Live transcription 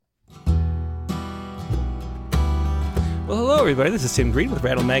Well, hello, everybody. This is Tim Green with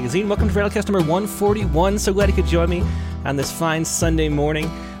Rattle Magazine. Welcome to Rattlecast number 141. So glad you could join me on this fine Sunday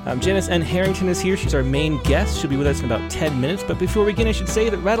morning. Janice N. Harrington is here. She's our main guest. She'll be with us in about 10 minutes. But before we begin, I should say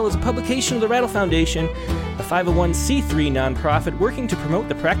that Rattle is a publication of the Rattle Foundation, a 501c3 nonprofit working to promote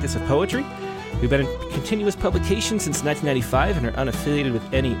the practice of poetry. We've been in continuous publication since 1995 and are unaffiliated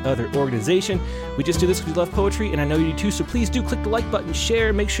with any other organization. We just do this because we love poetry, and I know you do too, so please do click the like button,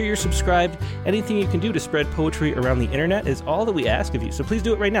 share, make sure you're subscribed. Anything you can do to spread poetry around the internet is all that we ask of you, so please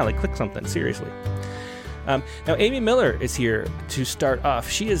do it right now. Like, click something, seriously. Now, Amy Miller is here to start off.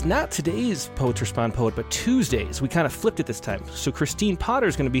 She is not today's Poets Respond poet, but Tuesdays. We kind of flipped it this time. So Christine Potter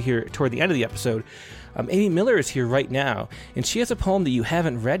is going to be here toward the end of the episode. Amy Miller is here right now, and she has a poem that you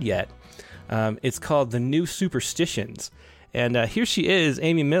haven't read yet. It's called The New Superstitions. And here she is,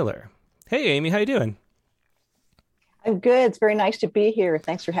 Amy Miller. Hey, Amy, how you doing? I'm good. It's very nice to be here.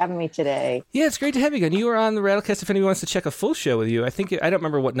 Thanks for having me today. Yeah, it's great to have you again. You were on the Rattlecast. If anyone wants to check a full show with you, I don't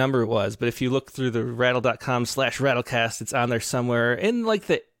remember what number it was, but if you look through the rattle.com/rattlecast, it's on there somewhere in like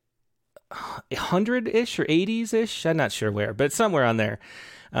the 100-ish or 80s-ish. I'm not sure where, but it's somewhere on there.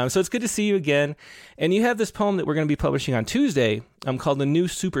 So it's good to see you again. And you have this poem that we're going to be publishing on Tuesday called The New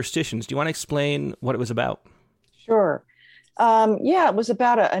Superstitions. Do you want to explain what it was about? Sure. It was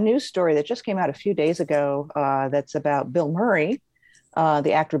about a news story that just came out a few days ago that's about Bill Murray,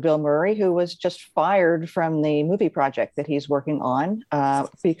 the actor Bill Murray, who was just fired from the movie project that he's working on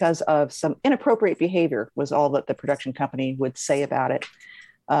because of some inappropriate behavior, was all that the production company would say about it.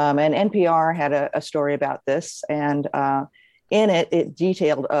 And NPR had a story about this, and in it, it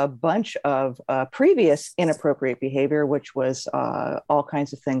detailed a bunch of previous inappropriate behavior, which was all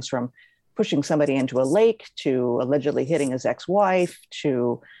kinds of things from pushing somebody into a lake to allegedly hitting his ex-wife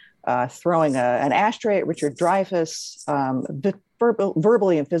to throwing an ashtray at Richard Dreyfuss,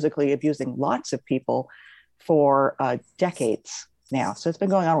 verbally and physically abusing lots of people for decades now. So it's been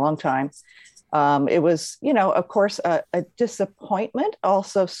going on a long time. It was, of course, a disappointment,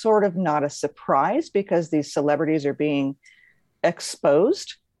 also sort of not a surprise, because these celebrities are being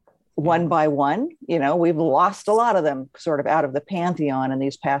exposed one by one. We've lost a lot of them sort of out of the pantheon in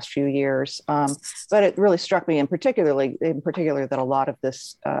these past few years. But it really struck me in particular that a lot of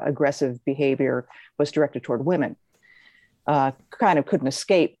this aggressive behavior was directed toward women. Kind of couldn't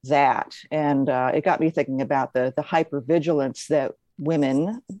escape that. And it got me thinking about the hypervigilance that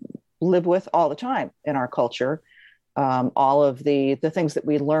women live with all the time in our culture. All of the things that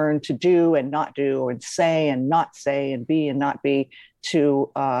we learn to do and not do, and say and not say, and be and not be,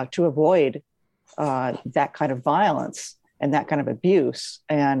 to avoid that kind of violence and that kind of abuse.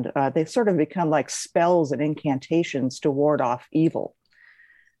 And they sort of become like spells and incantations to ward off evil.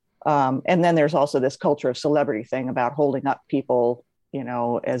 And then there's also this culture of celebrity thing about holding up people,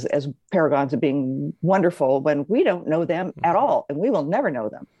 as paragons of being wonderful, when we don't know them at all, and we will never know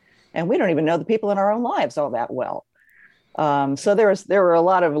them. And we don't even know the people in our own lives all that well. So there were a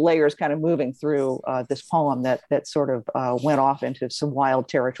lot of layers kind of moving through this poem that sort of went off into some wild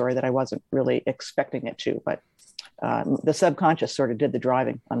territory that I wasn't really expecting it to, but the subconscious sort of did the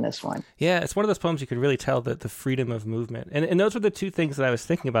driving on this one. Yeah, it's one of those poems you could really tell that the freedom of movement. And those were the two things that I was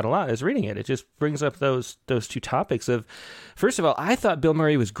thinking about a lot as reading it. It just brings up those two topics of, first of all, I thought Bill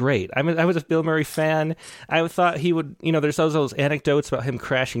Murray was great. I was a Bill Murray fan. I thought he would, there's those anecdotes about him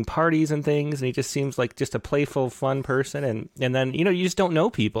crashing parties and things, and he just seems like just a playful, fun person. And then, you just don't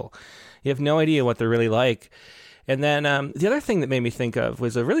know people. You have no idea what they're really like. And then the other thing that made me think of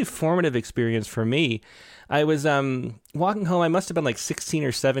was a really formative experience for me. I was walking home. I must have been like 16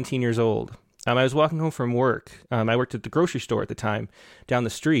 or 17 years old. I was walking home from work. I worked at the grocery store at the time down the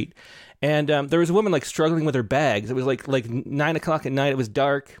street. And there was a woman like struggling with her bags. It was like 9 o'clock at night. It was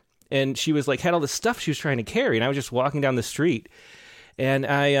dark. And she was like, had all this stuff she was trying to carry. And I was just walking down the street. And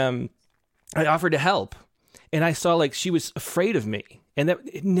I offered to help. And I saw like she was afraid of me. And that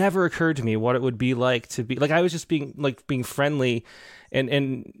it never occurred to me what it would be like to be like, I was just being friendly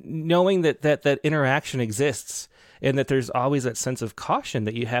and knowing that interaction exists, and that there's always that sense of caution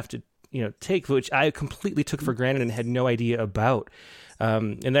that you have to, take, which I completely took for granted and had no idea about.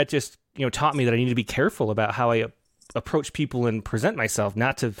 And that just, taught me that I need to be careful about how I approach people and present myself,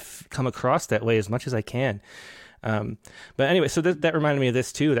 not to come across that way as much as I can. But anyway, so that reminded me of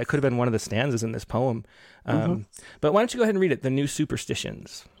this too. That could have been one of the stanzas in this poem. But why don't you go ahead and read it? The New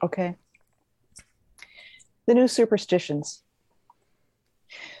Superstitions. Okay. The New Superstitions.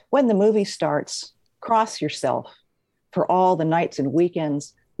 When the movie starts, cross yourself for all the nights and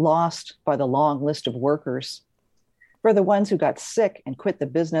weekends lost by the long list of workers, for the ones who got sick and quit the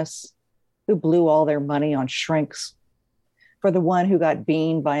business, who blew all their money on shrinks, for the one who got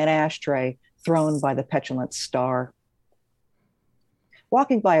beaned by an ashtray thrown by the petulant star,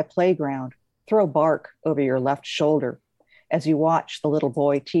 Walking by a playground, throw bark over your left shoulder as you watch the little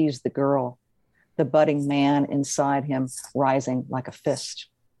boy tease the girl, the budding man inside him rising like a fist.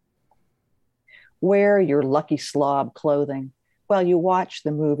 Wear your lucky slob clothing while you watch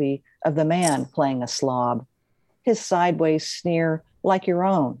the movie of the man playing a slob, his sideways sneer like your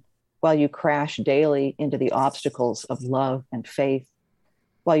own, while you crash daily into the obstacles of love and faith,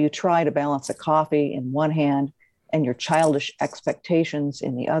 while you try to balance a coffee in one hand and your childish expectations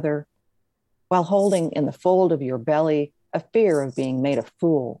in the other, while holding in the fold of your belly a fear of being made a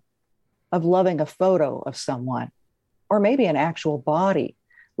fool, of loving a photo of someone, or maybe an actual body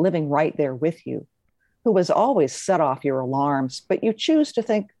living right there with you, who has always set off your alarms, but you choose to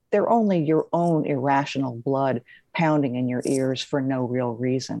think they're only your own irrational blood pounding in your ears for no real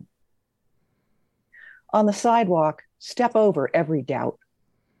reason. On the sidewalk, step over every doubt.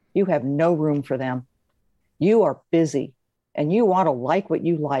 You have no room for them. You are busy, and you want to like what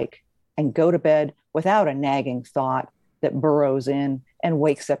you like and go to bed without a nagging thought that burrows in and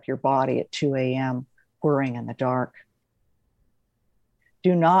wakes up your body at 2 a.m., whirring in the dark.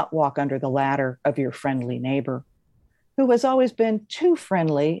 Do not walk under the ladder of your friendly neighbor, who has always been too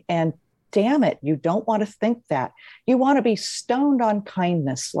friendly, and damn it, you don't want to think that. You want to be stoned on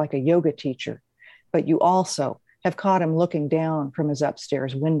kindness like a yoga teacher, but you also have caught him looking down from his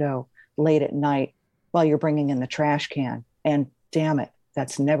upstairs window late at night while you're bringing in the trash can, and damn it,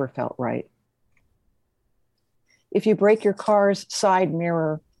 that's never felt right. If you break your car's side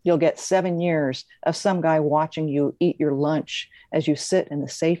mirror, you'll get 7 years of some guy watching you eat your lunch as you sit in the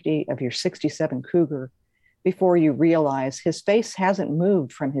safety of your 67 Cougar before you realize his face hasn't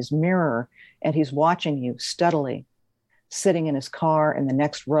moved from his mirror and he's watching you steadily, sitting in his car in the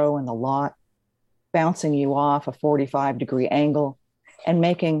next row in the lot, bouncing you off a 45-degree angle and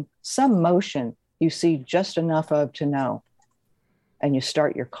making some motion you see just enough of to know. And you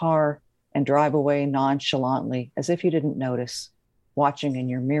start your car and drive away nonchalantly as if you didn't notice, watching in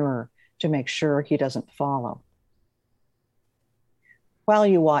your mirror to make sure he doesn't follow. While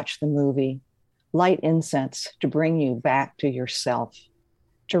you watch the movie, light incense to bring you back to yourself,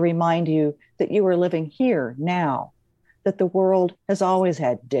 to remind you that you are living here now, that the world has always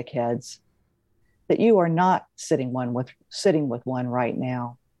had dickheads, that you are not sitting with one right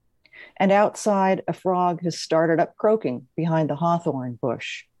now. And outside, a frog has started up croaking behind the hawthorn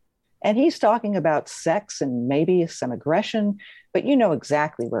bush. And he's talking about sex and maybe some aggression, but you know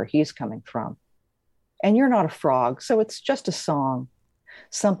exactly where he's coming from. And you're not a frog, so it's just a song,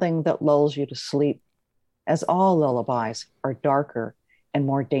 something that lulls you to sleep, as all lullabies are darker and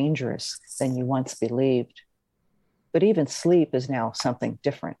more dangerous than you once believed. But even sleep is now something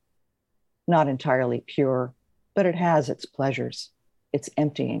different, not entirely pure, but it has its pleasures, its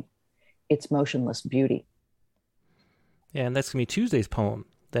emptying, its motionless beauty. Yeah, and that's going to be Tuesday's poem.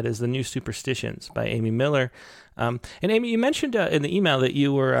 That is The New Superstitions by Amy Miller. And Amy, you mentioned in the email that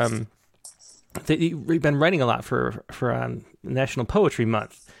you were that you've been writing a lot for National Poetry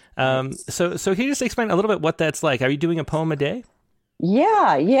Month. So can you just explain a little bit what that's like? Are you doing a poem a day?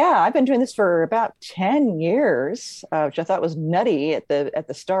 Yeah. I've been doing this for about 10 years, which I thought was nutty at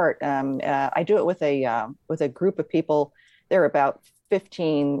the start. I do it with a group of people. There are about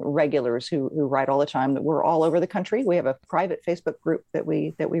 15 regulars who write all the time. That we're all over the country. We have a private Facebook group that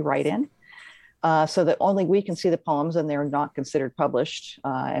we write in, so that only we can see the poems and they're not considered published,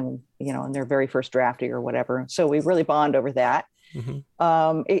 and in their very first drafting or whatever. So we really bond over that. Mm-hmm.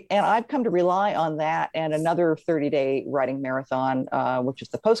 And I've come to rely on that and another 30-day writing marathon, which is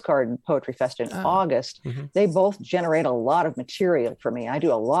the Postcard Poetry Fest in August. Mm-hmm. They both generate a lot of material for me. I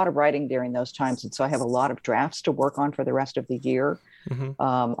do a lot of writing during those times, and so I have a lot of drafts to work on for the rest of the year. Mm-hmm.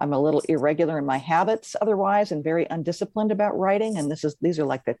 I'm a little irregular in my habits otherwise and very undisciplined about writing. And these are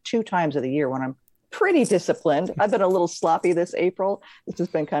like the 2 times of the year when I'm pretty disciplined. I've been a little sloppy this April. This has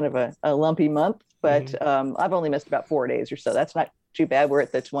been kind of a lumpy month, but I've only missed about 4 days or so. That's not too bad. We're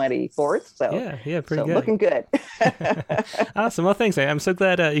at the 24th. So yeah, pretty good. Looking good. Awesome. Well, thanks. I'm so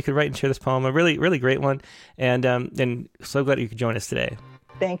glad you could write and share this poem. A really, really great one. And so glad you could join us today.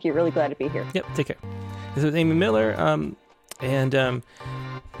 Thank you. Really glad to be here. Yep. Take care. This is Amy Miller. And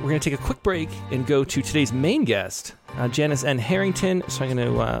we're going to take a quick break and go to today's main guest, Janice N. Harrington. So I'm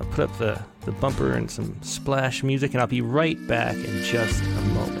going to put up the bumper and some splash music, and I'll be right back in just a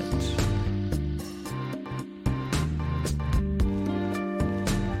moment.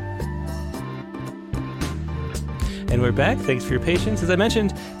 And we're back. Thanks for your patience. As I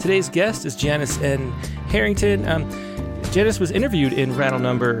mentioned, today's guest is Janice N. Harrington. Janice was interviewed in Rattle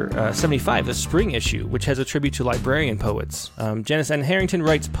number 75, the spring issue, which has a tribute to librarian poets. Janice N. Harrington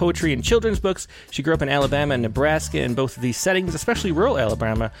writes poetry and children's books. She grew up in Alabama and Nebraska, and both of these settings, especially rural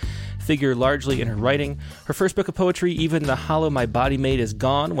Alabama, figure largely in her writing. Her first book of poetry, Even the Hollow My Body Made Is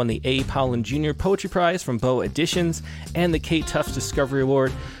Gone, won the A. Powlin Jr. Poetry Prize from Boa Editions and the Kate Tufts Discovery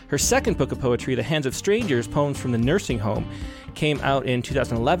Award. Her second book of poetry, The Hands of Strangers, Poems from the Nursing Home, came out in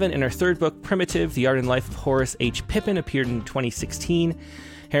 2011, and her third book, Primitive, The Art and Life of Horace H. Pippin, appeared in 2016.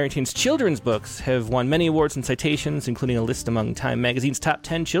 Harrington's children's books have won many awards and citations, including a list among Time magazine's top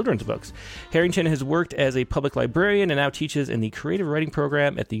 10 children's books. Harrington has worked as a public librarian and now teaches in the creative writing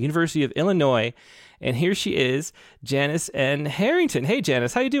program at the University of Illinois. And here she is, Janice N. Harrington. Hey,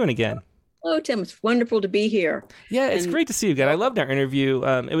 Janice, how you doing again? Hello, Tim. It's wonderful to be here. Yeah, it's great to see you again. I loved our interview.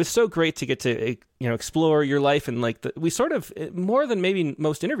 It was so great to get to explore your life, and we sort of, more than maybe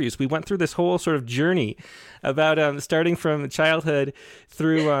most interviews, we went through this whole sort of journey about starting from childhood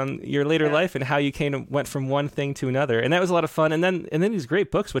through your later life and how you went from one thing to another, and that was a lot of fun. And then these great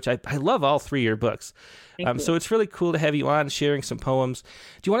books, which I love all three of your books. So it's really cool to have you on sharing some poems.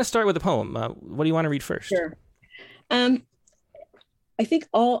 Do you want to start with a poem? What do you want to read first? Sure. I think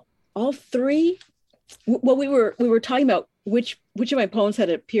all three. Well, we were talking about which of my poems had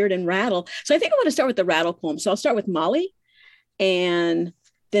appeared in Rattle. So I think I want to start with the Rattle poem. So I'll start with Molly, and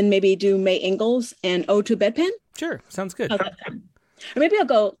then maybe do May Ingalls and Ode to a Bedpan. Sure, sounds good. Or maybe I'll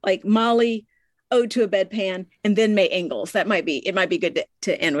go like Molly, Ode to a Bedpan, and then May Ingalls. It might be good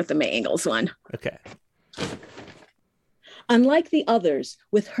to end with the May Ingalls one. Okay. Unlike the others,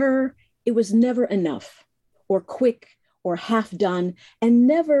 with her, it was never enough, or quick, or half done, and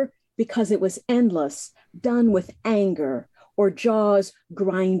never because it was endless, done with anger, or jaws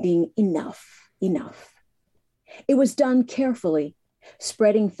grinding enough. It was done carefully,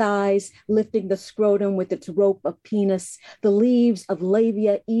 spreading thighs, lifting the scrotum with its rope of penis, the leaves of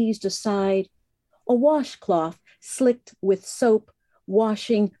labia eased aside, a washcloth slicked with soap,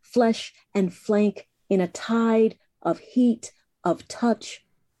 washing flesh and flank in a tide of heat, of touch,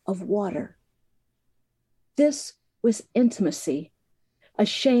 of water. This was intimacy, a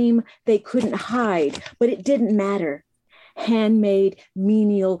shame they couldn't hide, but it didn't matter. Handmaid,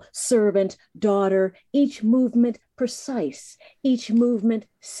 menial, servant, daughter, each movement precise, each movement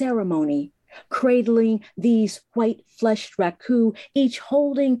ceremony, cradling these white-fleshed raku, each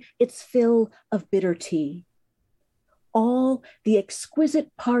holding its fill of bitter tea. All the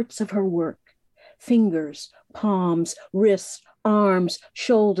exquisite parts of her work, fingers, palms, wrists, arms,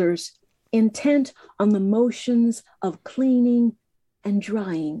 shoulders, intent on the motions of cleaning and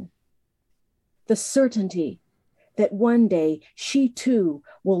drying. The certainty that one day she too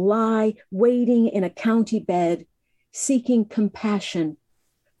will lie waiting in a county bed, seeking compassion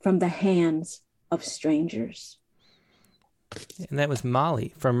from the hands of strangers. And that was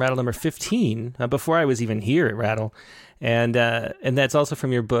Molly from Rattle number 15, before I was even here at Rattle. And that's also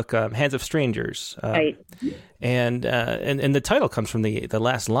from your book, Hands of Strangers. Right. And the title comes from the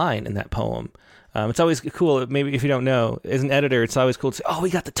last line in that poem. It's always cool, maybe if you don't know, as an editor, it's always cool to say, oh, we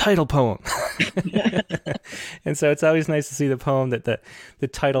got the title poem. And so it's always nice to see the poem that the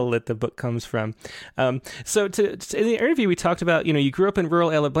title that the book comes from. So in the interview, we talked about, you grew up in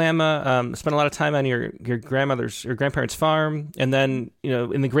rural Alabama, spent a lot of time on your grandparents' farm. And then,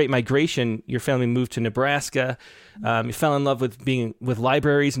 in the Great Migration, your family moved to Nebraska. You fell in love with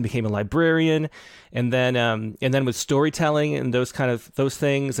libraries and became a librarian. And then with storytelling and those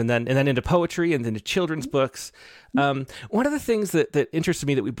things, and then into poetry and into children's books. One of the things that interested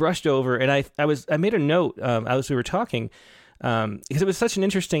me that we brushed over, and I made a note as we were talking, because it was such an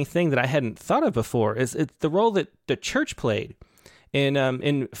interesting thing that I hadn't thought of before, is the role that the church played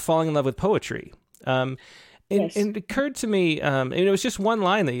in falling in love with poetry. Yes. And it occurred to me, and it was just one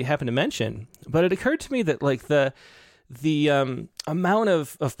line that you happened to mention, but it occurred to me that the amount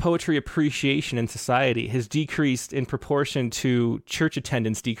of poetry appreciation in society has decreased in proportion to church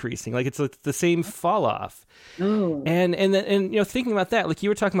attendance decreasing. Like it's the same fall off. Oh. And thinking about that, like you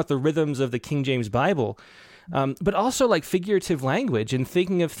were talking about the rhythms of the King James Bible, but also like figurative language and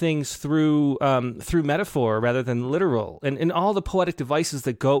thinking of things through metaphor rather than literal, and all the poetic devices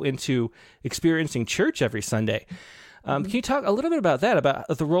that go into experiencing church every Sunday. Can you talk a little bit about that, about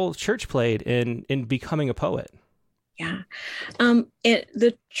the role church played in becoming a poet? Yeah.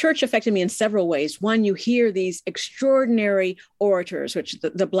 The church affected me in several ways. One, you hear these extraordinary orators, which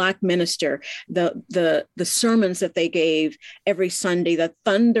the Black minister, the sermons that they gave every Sunday, the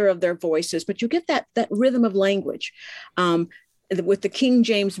thunder of their voices, but you get that rhythm of language. With the King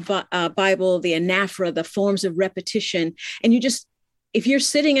James Bible, the anaphora, the forms of repetition, and you just if you're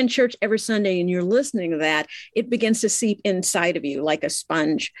sitting in church every Sunday and you're listening to that, it begins to seep inside of you like a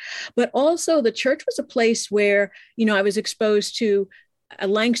sponge. But also the church was a place where, I was exposed to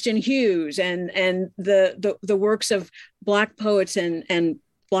Langston Hughes and the works of Black poets and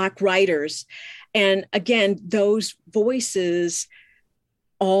Black writers. And again, those voices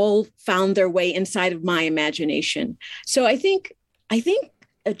all found their way inside of my imagination. So I think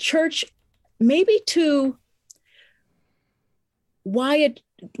a church, maybe to why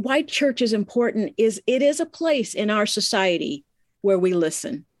church is important, is it is a place in our society where we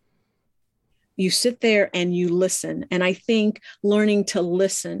listen. You sit there and you listen. And I think learning to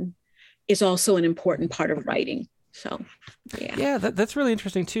listen is also an important part of writing. So, yeah. Yeah, that's really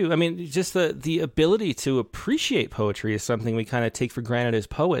interesting too. I mean, just the ability to appreciate poetry is something we kind of take for granted as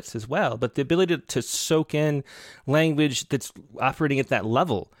poets as well. But the ability to soak in language that's operating at that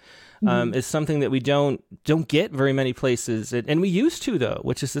level is something that we don't get very many places, and we used to, though,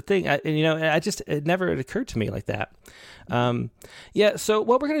 which is the thing. It never occurred to me like that. So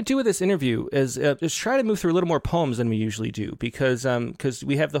what we're going to do with this interview is try to move through a little more poems than we usually do, because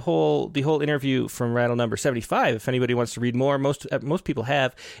we have the whole interview from Rattle number 75. If anybody wants to read more, most people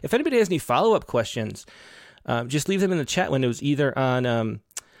have. If anybody has any follow-up questions, just leave them in the chat windows, either on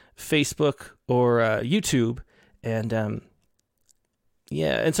Facebook or YouTube, and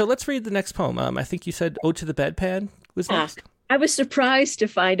and so let's read the next poem. I think you said "Ode to the Bedpan" was next. I was surprised to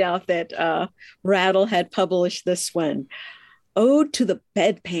find out that Rattle had published this one. Ode to the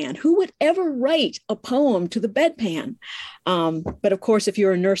Bedpan. Who would ever write a poem to the bedpan? But of course, if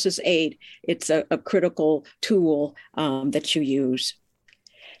you're a nurse's aide, it's a critical tool that you use.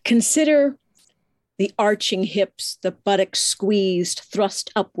 Consider the arching hips, the buttocks squeezed,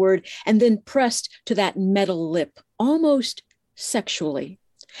 thrust upward, and then pressed to that metal lip, almost sexually.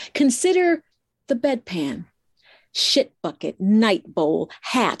 Consider the bedpan, shit bucket, night bowl,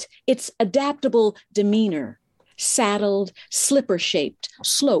 hat, its adaptable demeanor, saddled, slipper-shaped,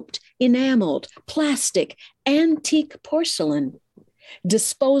 sloped, enameled, plastic, antique porcelain,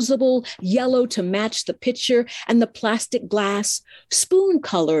 disposable, yellow to match the pitcher and the plastic glass,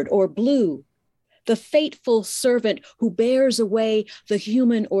 spoon-colored or blue, the fateful servant who bears away the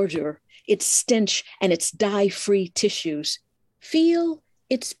human order, its stench and its dye-free tissues. Feel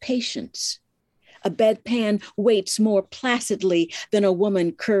its patience. A bedpan waits more placidly than a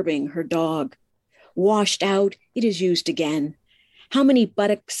woman curbing her dog. Washed out, it is used again. How many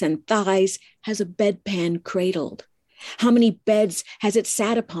buttocks and thighs has a bedpan cradled? How many beds has it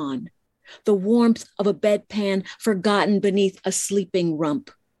sat upon? The warmth of a bedpan forgotten beneath a sleeping rump.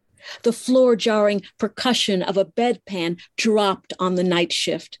 The floor-jarring percussion of a bedpan dropped on the night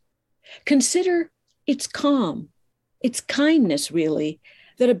shift. Consider its calm, its kindness, really,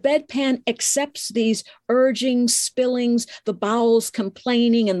 that a bedpan accepts these urgings, spillings, the bowels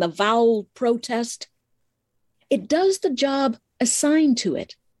complaining, and the vowel protest. It does the job assigned to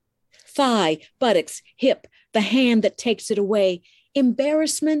it. Thigh, buttocks, hip, the hand that takes it away.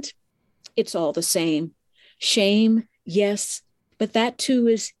 Embarrassment, it's all the same. Shame, yes, but that too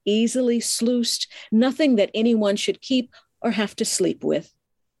is easily sluiced, nothing that anyone should keep or have to sleep with.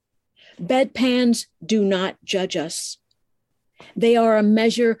 Bedpans do not judge us. They are a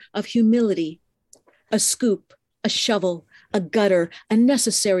measure of humility, a scoop, a shovel, a gutter, a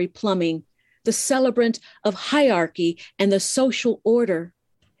necessary plumbing, the celebrant of hierarchy and the social order,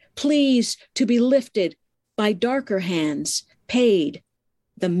 pleased to be lifted by darker hands, paid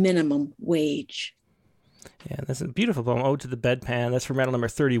the minimum wage. Yeah, that's a beautiful poem, Ode to the Bedpan. That's from Rattle number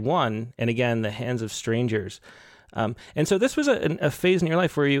 31, and again, The Hands of Strangers. And so this was a phase in your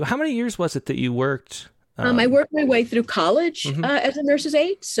life where how many years was it that you worked? I worked my way through college as a nurse's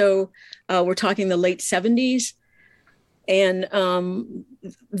aide. So we're talking the late 70s. And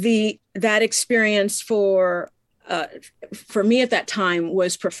that experience for me at that time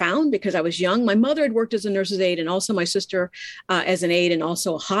was profound because I was young. My mother had worked as a nurse's aide, and also my sister as an aide, and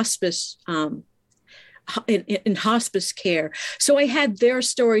also a hospice in hospice care. So I had their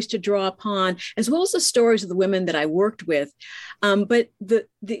stories to draw upon, as well as the stories of the women that I worked with. But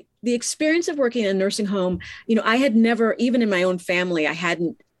the experience of working in a nursing home, I had never, even in my own family, I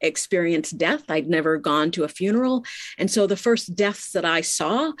hadn't experienced death. I'd never gone to a funeral. And so the first deaths that I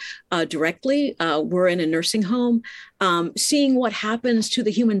saw directly were in a nursing home. Seeing what happens to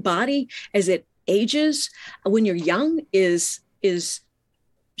the human body as it ages when you're young is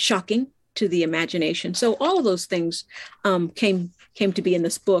shocking to the imagination. So all of those things came to be in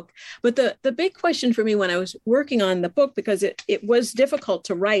this book. But the big question for me when I was working on the book, because it was difficult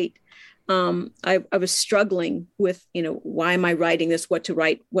to write, I was struggling with, why am I writing this, what to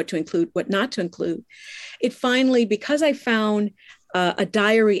write, what to include, what not to include. It finally, because I found a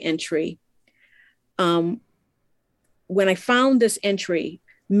diary entry. When I found this entry,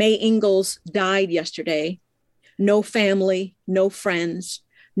 May Ingalls died yesterday. No family, no friends,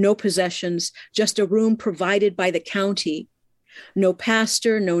 no possessions, just a room provided by the county. No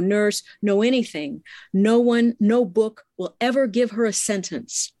pastor, no nurse, no anything. No one, no book will ever give her a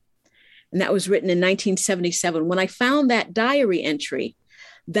sentence. And that was written in 1977. When I found that diary entry,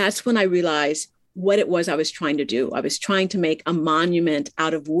 that's when I realized what it was I was trying to do. I was trying to make a monument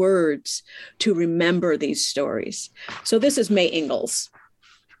out of words to remember these stories. So this is May Ingalls.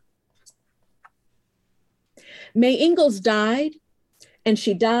 May Ingalls died, and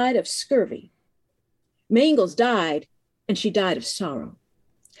she died of scurvy. May Ingalls died, and she died of sorrow.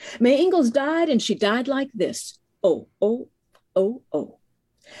 May Ingalls died, and she died like this. Oh, oh, oh, oh.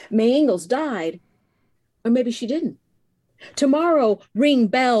 May Ingalls died, or maybe she didn't. Tomorrow, ring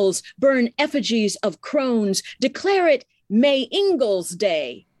bells, burn effigies of crones, declare it May Ingalls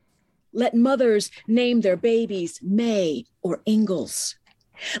Day. Let mothers name their babies May or Ingalls.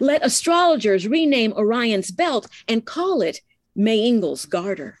 Let astrologers rename Orion's belt and call it May Ingalls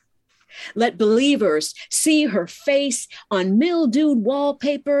Garter. Let believers see her face on mildewed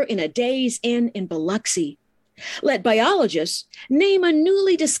wallpaper in a Days Inn in Biloxi. Let biologists name a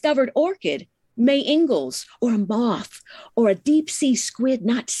newly discovered orchid May Ingalls, or a moth, or a deep-sea squid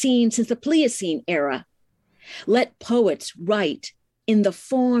not seen since the Pliocene era. Let poets write in the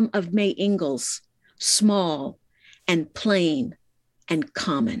form of May Ingalls, small and plain and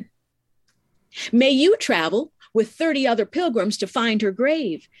common. May you travel with 30 other pilgrims to find her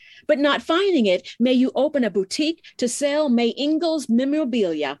grave, but not finding it, may you open a boutique to sell May Ingalls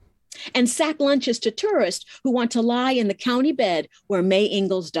memorabilia and sack lunches to tourists who want to lie in the county bed where May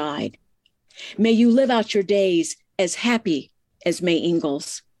Ingalls died. May you live out your days as happy as May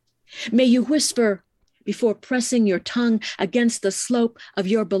Ingalls. May you whisper before pressing your tongue against the slope of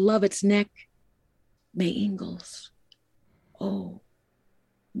your beloved's neck, May Ingalls. Oh,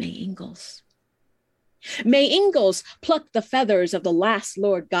 May Ingalls. May Ingalls pluck the feathers of the last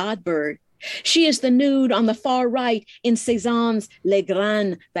Lord God bird. She is the nude on the far right in Cézanne's Les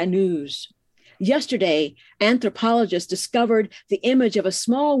Grands Banus. Yesterday, anthropologists discovered the image of a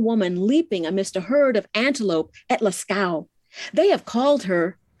small woman leaping amidst a herd of antelope at Lascaux. They have called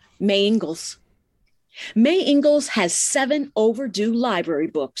her May Ingalls. May Ingalls has 7 overdue library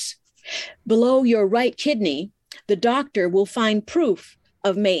books. Below your right kidney, the doctor will find proof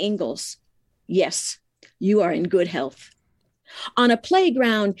of May Ingalls. Yes, you are in good health. On a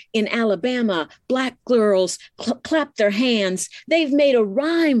playground in Alabama, Black girls clap their hands. They've made a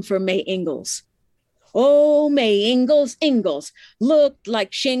rhyme for May Ingalls. Oh, May Ingalls, Ingalls, looked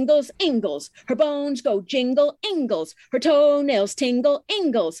like shingles, Ingalls. Her bones go jingle, Ingalls. Her toenails tingle,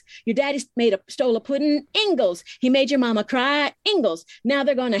 Ingalls. Your daddy stole a pudding, Ingalls. He made your mama cry, Ingalls. Now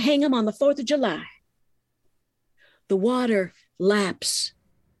they're going to hang him on the 4th of July. The water laps,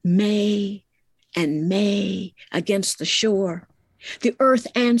 May and May against the shore. The earth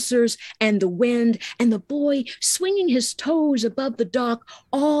answers, and the wind, and the boy swinging his toes above the dock,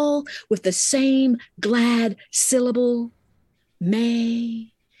 all with the same glad syllable,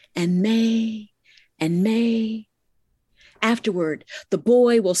 May and May and May. Afterward, the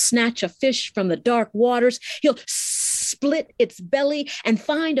boy will snatch a fish from the dark waters. He'll split its belly and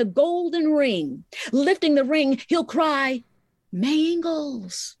find a golden ring. Lifting the ring, he'll cry, May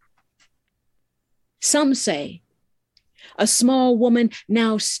Ingalls. Some say, a small woman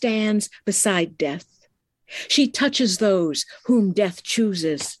now stands beside death. She touches those whom death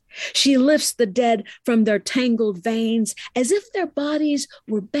chooses. She lifts the dead from their tangled veins as if their bodies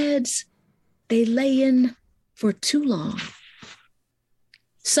were beds they lay in for too long.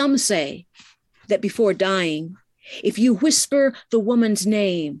 Some say that before dying, if you whisper the woman's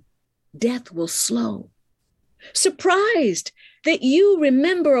name, death will slow. Surprised that you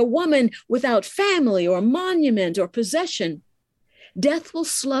remember a woman without family or monument or possession, death will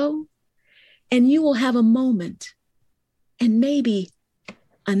slow and you will have a moment and maybe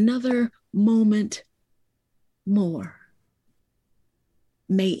another moment more.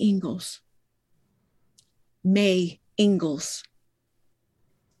 May Ingalls. May Ingalls.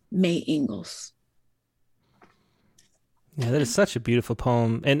 May Ingalls. Yeah, that is such a beautiful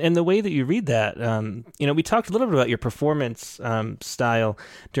poem, and the way that you read that, we talked a little bit about your performance style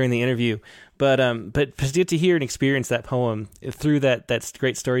during the interview, but to get to hear and experience that poem through that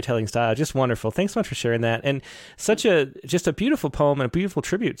great storytelling style, just wonderful. Thanks so much for sharing that, and just a beautiful poem and a beautiful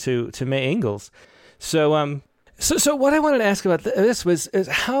tribute to May Ingalls. So what I wanted to ask about this is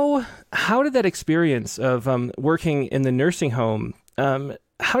how did that experience of working in the nursing home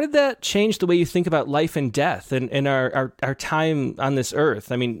how did that change the way you think about life and death and our time on this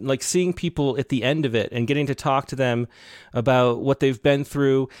earth? I mean, like seeing people at the end of it and getting to talk to them about what they've been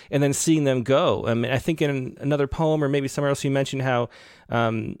through and then seeing them go. I mean, I think in another poem or maybe somewhere else you mentioned how,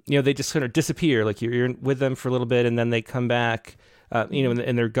 they just kind of disappear. Like you're with them for a little bit and then they come back,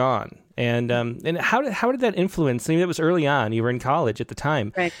 and they're gone. And how did that influence? I mean, it was early on. You were in college at the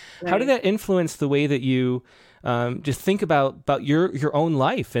time. Right. How did that influence the way that you just think about your own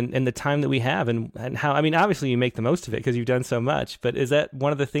life and the time that we have and how, I mean, obviously you make the most of it because you've done so much, but is that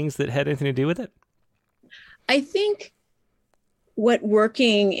one of the things that had anything to do with it? I think what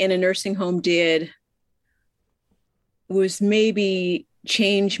working in a nursing home did was maybe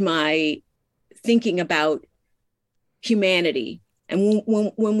change my thinking about humanity. And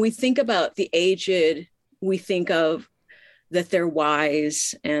when we think about the aged, we think of that they're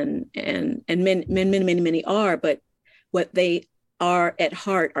wise and many are, but what they are at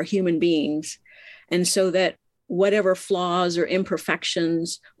heart are human beings. And so that whatever flaws or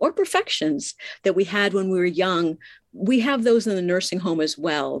imperfections or perfections that we had when we were young, we have those in the nursing home as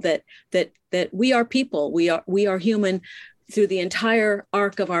well, that we are people, we are human through the entire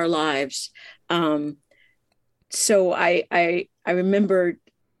arc of our lives. So I remember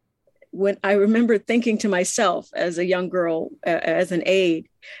thinking to myself as a young girl, as an aide,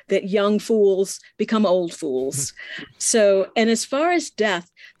 that young fools become old fools. So, and as far as death,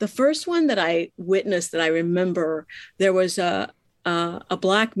 the first one that I witnessed that I remember, there was a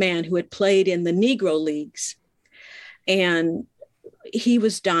Black man who had played in the Negro Leagues, and he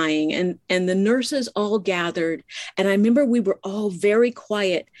was dying, and the nurses all gathered. And I remember we were all very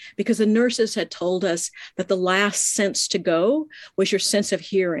quiet because the nurses had told us that the last sense to go was your sense of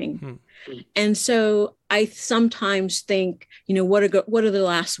hearing. And so I sometimes think, what are the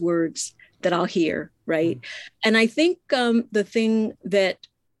last words that I'll hear, right? And I think the thing that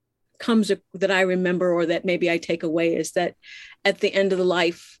that I remember, or that maybe I take away, is that at the end of the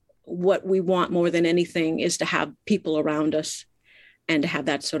life, what we want more than anything is to have people around us and to have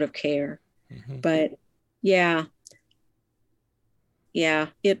that sort of care. But a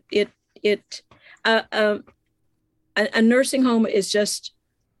nursing home is just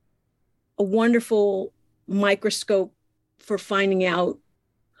a wonderful microscope for finding out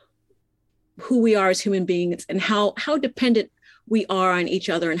who we are as human beings and how dependent we are on each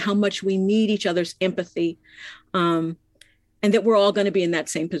other and how much we need each other's empathy. And that we're all going to be in that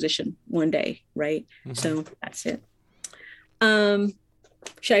same position one day, right? So that's it.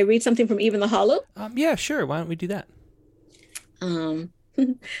 Should I read something from Even the Hollow? Yeah, sure. Why don't we do that?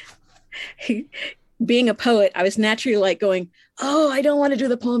 Being a poet, I was naturally like going, I don't want to do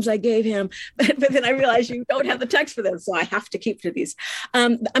the poems I gave him. But then I realized you don't have the text for them, so I have to keep to these.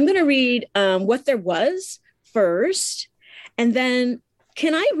 I'm going to read What There Was first. And then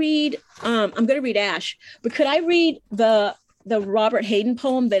can I read, I'm going to read Ash, but could I read the Robert Hayden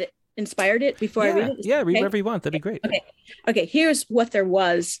poem that inspired it before I read it? Yeah, read whatever you want. That'd be great. Okay, here's What There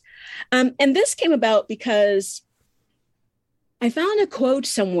Was. And this came about because I found a quote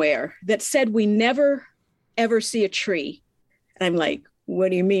somewhere that said, we never, ever see a tree. And I'm like,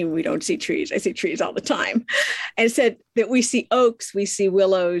 what do you mean we don't see trees? I see trees all the time. And it said that we see oaks, we see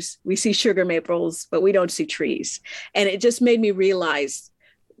willows, we see sugar maples, but we don't see trees. And it just made me realize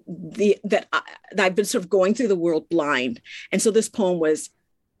that I've been sort of going through the world blind. And so this poem was,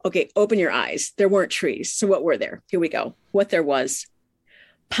 okay, open your eyes. There weren't trees. So what were there? Here we go. What there was: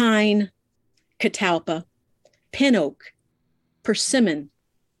 pine, catalpa, pin oak, persimmon,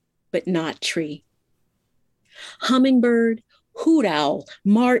 but not tree. Hummingbird, hoot owl,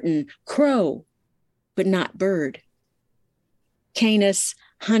 martin, crow, but not bird. Canis,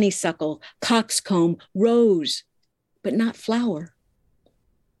 honeysuckle, coxcomb, rose, but not flower.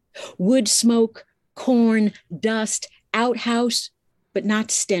 Wood smoke, corn, dust, outhouse, but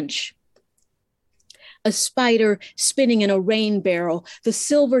not stench. A spider spinning in a rain barrel, the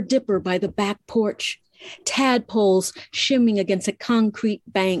silver dipper by the back porch, tadpoles shimming against a concrete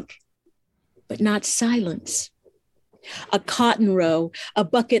bank, but not silence. A cotton row, a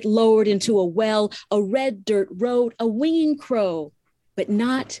bucket lowered into a well, a red dirt road, a winging crow, but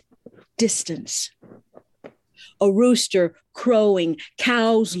not distance. A rooster crowing,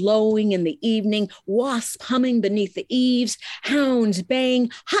 cows lowing in the evening, wasp humming beneath the eaves, hounds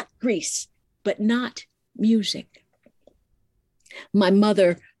baying, hot grease, but not music. My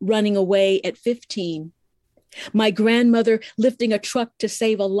mother running away at 15. My grandmother lifting a truck to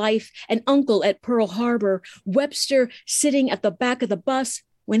save a life, an uncle at Pearl Harbor, Webster sitting at the back of the bus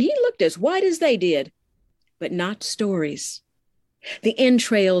when he looked as white as they did, but not stories. The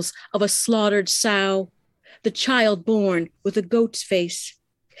entrails of a slaughtered sow, the child born with a goat's face,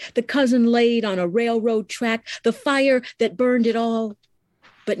 The cousin laid on a railroad track, the fire that burned it all,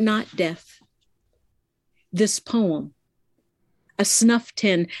 but not death. This poem, a snuff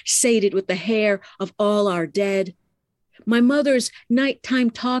tin sated with the hair of all our dead, my mother's nighttime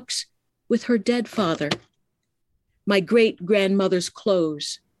talks with her dead father, my great-grandmother's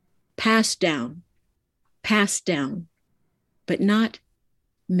clothes, passed down, but not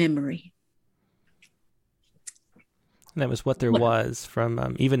memory. And that was What There Was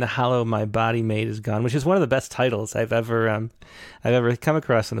from Even the Hollow My Body Made Is Gone, which is one of the best titles I've ever come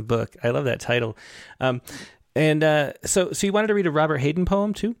across in a book. I love that title. So you wanted to read a Robert Hayden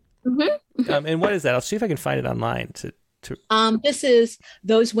poem too? Mm-hmm. Mm-hmm. And what is that? I'll see if I can find it online. This is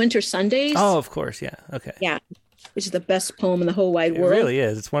Those Winter Sundays. Oh, of course. Yeah. Okay. Yeah. Which is the best poem in the whole wide world. It really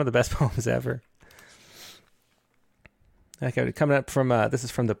is. It's one of the best poems ever. Okay, coming up from, this is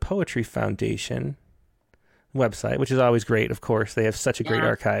from the Poetry Foundation website, which is always great, of course. They have such a great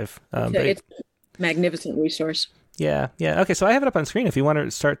archive. It's a magnificent resource. Yeah. Okay, so I have it up on screen if you want to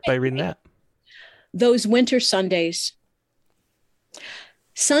start by reading that. Those Winter Sundays.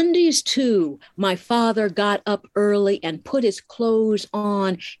 Sundays, too, my father got up early and put his clothes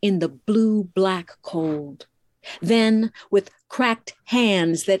on in the blue-black cold. Then, with cracked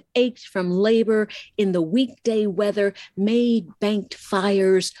hands that ached from labor in the weekday weather, made banked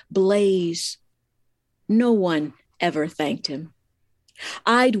fires blaze. No one ever thanked him.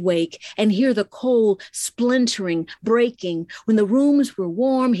 I'd wake and hear the coal splintering, breaking. When the rooms were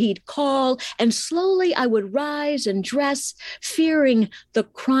warm, he'd call, and slowly I would rise and dress, fearing the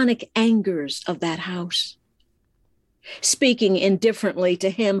chronic angers of that house. Speaking indifferently to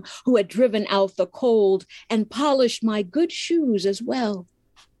him who had driven out the cold and polished my good shoes as well.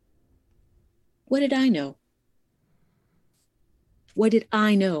 What did I know? What did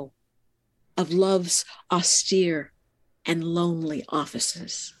I know of love's austere and lonely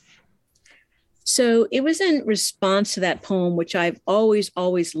offices? So it was in response to that poem, which I've always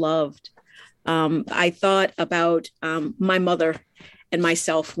loved. I thought about my mother and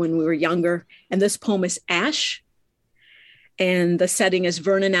myself when we were younger, and this poem is Ash. And the setting is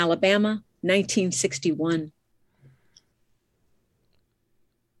Vernon, Alabama, 1961.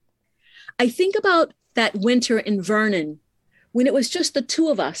 I think about that winter in Vernon when it was just the two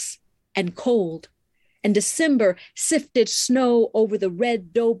of us and cold, and December sifted snow over the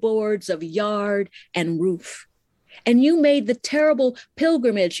red doughboards of yard and roof. And you made the terrible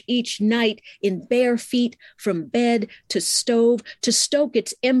pilgrimage each night in bare feet from bed to stove to stoke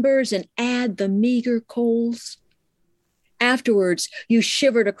its embers and add the meager coals. Afterwards, you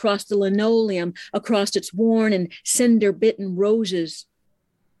shivered across the linoleum, across its worn and cinder-bitten roses.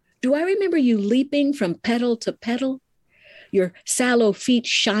 Do I remember you leaping from petal to petal, your sallow feet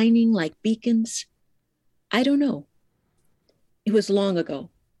shining like beacons? I don't know. It was long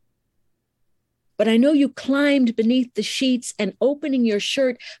ago. But I know you climbed beneath the sheets and, opening your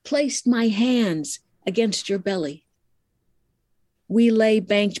shirt, placed my hands against your belly. We lay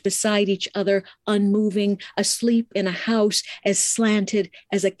banked beside each other, unmoving, asleep in a house as slanted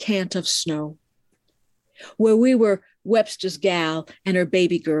as a cant of snow. Where we were Webster's gal and her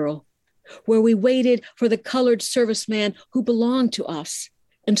baby girl. Where we waited for the colored serviceman who belonged to us,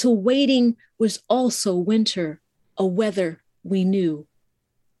 until waiting was also winter, a weather we knew.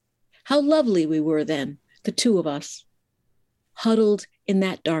 How lovely we were then, the two of us, huddled in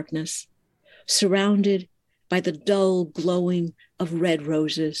that darkness, surrounded by the dull glowing of red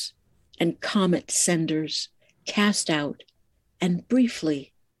roses and comet cenders cast out and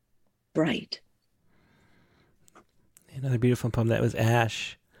briefly bright. Another beautiful poem, that was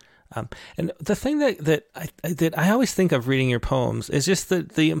Ash. And the thing that I always think of reading your poems is just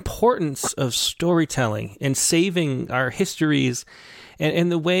the importance of storytelling and saving our histories,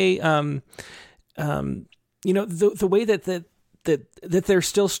 and the way the way that they're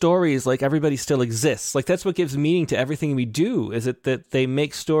still stories, like everybody still exists. Like that's what gives meaning to everything we do, is that they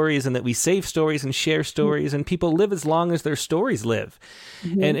make stories and that we save stories and share stories, and people live as long as their stories live.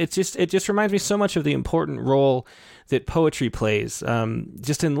 Mm-hmm. And it just reminds me so much of the important role that poetry plays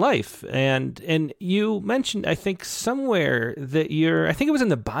just in life. And you mentioned, I think somewhere that I think it was in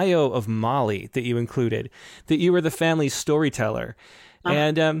the bio of Molly that you included, that you were the family's storyteller.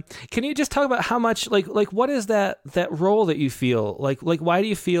 And can you just talk about how much, like what is that role that you feel like why do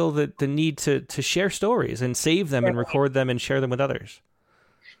you feel that the need to share stories and save them and record them and share them with others?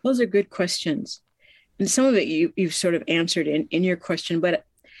 Those are good questions, and some of it you've sort of answered in your question. But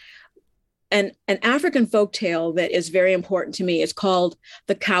an African folktale that is very important to me is called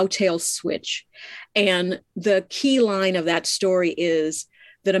The Cowtail Switch, and the key line of that story is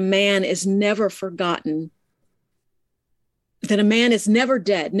that a man is never forgotten that a man is never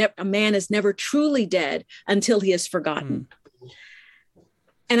dead. A man is never truly dead until he is forgotten.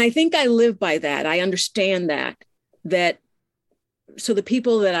 And I think I live by that. I understand that so the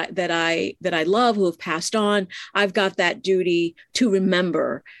people that I love who have passed on, I've got that duty to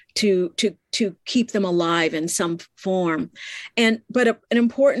remember, to keep them alive in some form. But an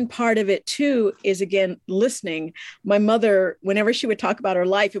important part of it too is, again, listening. My mother, whenever she would talk about her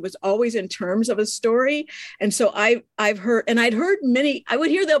life, it was always in terms of a story. And so I've heard, and I'd heard many, I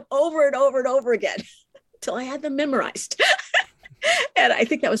would hear them over and over and over again till I had them memorized. And I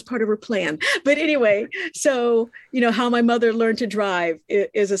think that was part of her plan. But anyway, so, how my mother learned to drive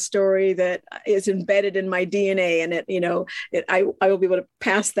is a story that is embedded in my DNA. And I will be able to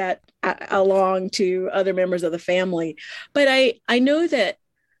pass that along to other members of the family. But I know that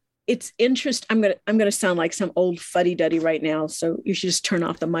it's interest. I'm gonna sound like some old fuddy-duddy right now, so you should just turn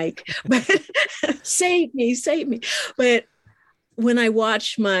off the mic. But save me. But when I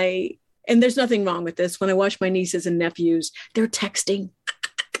watch and there's nothing wrong with this, when I watch my nieces and nephews, they're texting.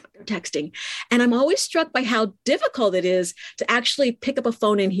 And I'm always struck by how difficult it is to actually pick up a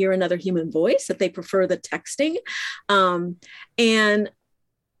phone and hear another human voice, that they prefer the texting. And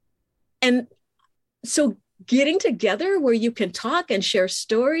so getting together where you can talk and share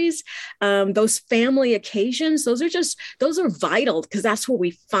stories, those family occasions, those are vital, because that's where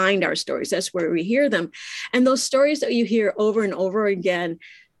we find our stories. That's where we hear them. And those stories that you hear over and over again,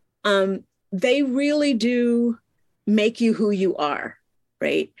 they really do make you who you are,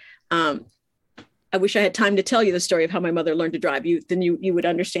 right? I wish I had time to tell you the story of how my mother learned to drive. Then you would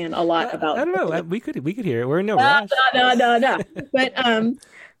understand a lot about. I don't know. We could hear it. We're in no rush. No.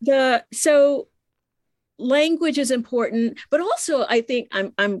 But so language is important, but also I think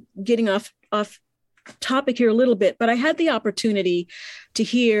I'm getting off topic here a little bit. But I had the opportunity to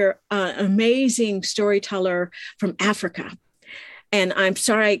hear an amazing storyteller from Africa. And I'm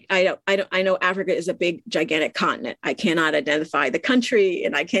sorry, I know Africa is a big, gigantic continent. I cannot identify the country,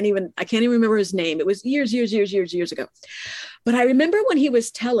 and I can't even remember his name. It was years ago. But I remember when he was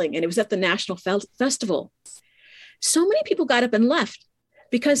telling, and it was at the National Festival, so many people got up and left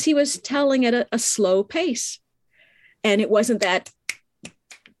because he was telling at a slow pace. And it wasn't that,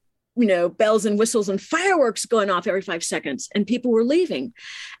 bells and whistles and fireworks going off every 5 seconds, and people were leaving.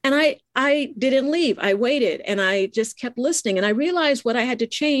 And I didn't leave. I waited, and I just kept listening. And I realized what I had to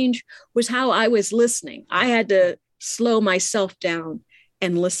change was how I was listening. I had to slow myself down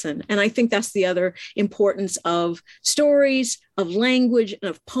and listen. And I think that's the other importance of stories, of language, and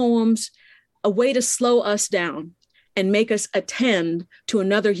of poems, a way to slow us down and make us attend to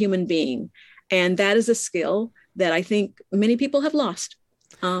another human being. And that is a skill that I think many people have lost.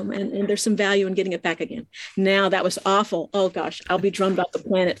 And there's some value in getting it back again. Now, that was awful. Oh gosh, I'll be drummed off the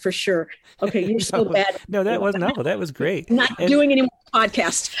planet for sure. Okay, you're so bad. No, that wasn't awful. That was great. I'm not doing any more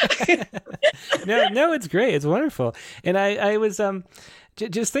podcasts. No, it's great. It's wonderful. And I was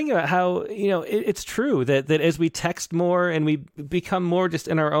just thinking about how, it's true that as we text more and we become more just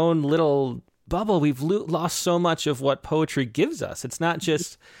in our own little bubble, we've lost so much of what poetry gives us. It's not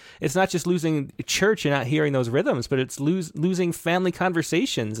just losing church and not hearing those rhythms, but it's losing family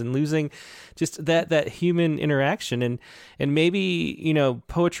conversations and losing just that human interaction. And maybe,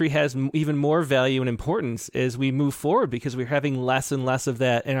 poetry has even more value and importance as we move forward, because we're having less and less of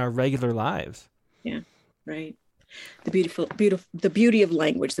that in our regular lives. Yeah, right. The beauty of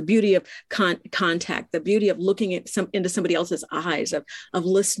language, the beauty of contact, the beauty of looking into somebody else's eyes, of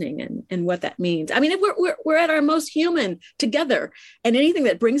listening and what that means. I mean, we're at our most human together, and anything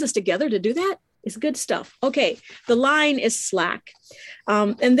that brings us together to do that is good stuff. Okay, the line is Slack,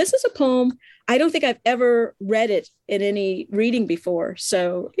 and this is a poem. I don't think I've ever read it in any reading before,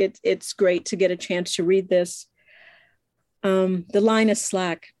 so it's great to get a chance to read this. The line is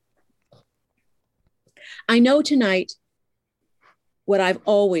Slack. I know tonight what I've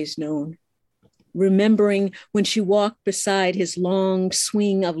always known, remembering when she walked beside his long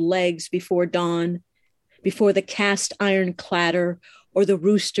swing of legs before dawn, before the cast iron clatter or the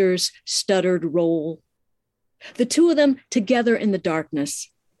rooster's stuttered roll. The two of them together in the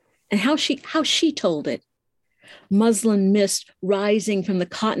darkness, and how she told it. Muslin mist rising from the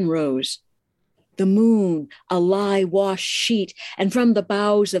cotton rows. The moon, a lye-washed sheet, and from the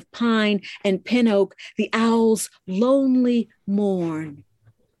boughs of pine and pin oak, the owl's lonely mourn.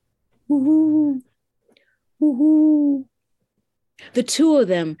 Woo-hoo, woo-hoo. The two of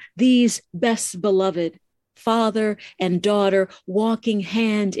them, these best beloved, father and daughter, walking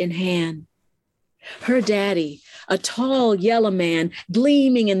hand in hand. Her daddy, a tall yellow man,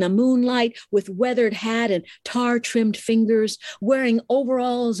 gleaming in the moonlight with weathered hat and tar-trimmed fingers, wearing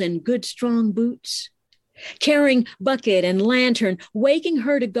overalls and good strong boots. carrying bucket and lantern, waking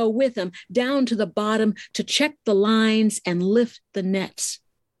her to go with him down to the bottom to check the lines and lift the nets.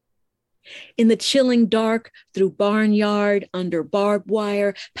 In the chilling dark, through barnyard, under barbed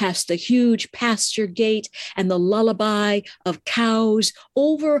wire, past the huge pasture gate and the lullaby of cows,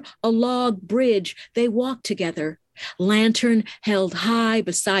 over a log bridge, they walked together, lantern held high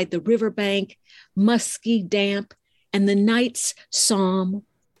beside the riverbank, musky damp, and the night's psalm,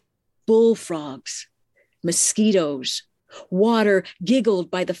 bullfrogs, mosquitoes, water giggled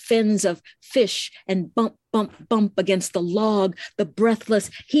by the fins of fish and bump, bump, bump against the log, the breathless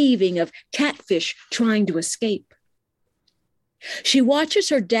heaving of catfish trying to escape. She watches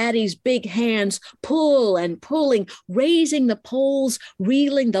her daddy's big hands pull and pulling, raising the poles,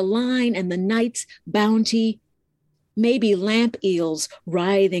 reeling the line and the night's bounty. Maybe lamp eels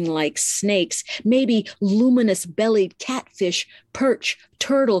writhing like snakes, maybe luminous bellied catfish, perch,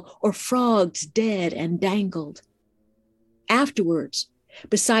 turtle, or frogs dead and dangled. Afterwards,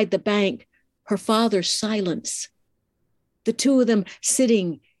 beside the bank, her father's silence. The two of them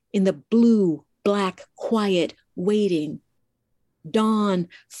sitting in the blue, black quiet, waiting. Dawn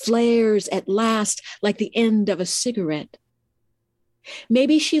flares at last like the end of a cigarette.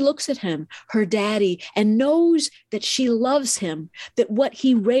 Maybe she looks at him, her daddy, and knows that she loves him, that what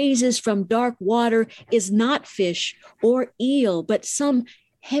he raises from dark water is not fish or eel, but some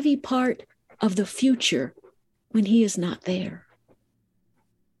heavy part of the future when he is not there.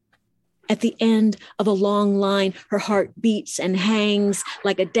 At the end of a long line, her heart beats and hangs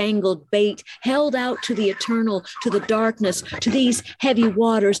like a dangled bait, held out to the eternal, to the darkness, to these heavy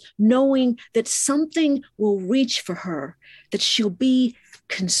waters, knowing that something will reach for her, that she'll be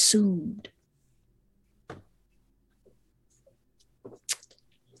consumed.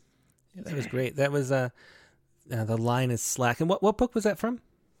 Yeah, that was great. That was The Line is Slack. And what book was that from?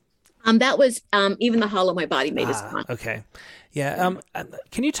 That was Even the Hollow My Body Made Is Gone. Okay. Yeah.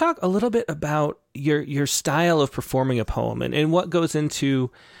 Can you talk a little bit about your style of performing a poem and what goes into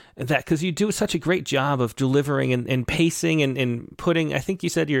that? Because you do such a great job of delivering and pacing and putting. I think you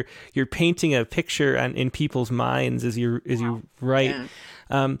said you're painting a picture in people's minds as you write.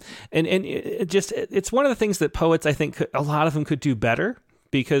 Yeah. And it's one of the things that poets, I think, a lot of them could do better,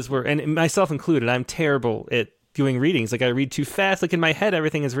 because and myself included, I'm terrible at doing readings. Like, I read too fast. Like, in my head,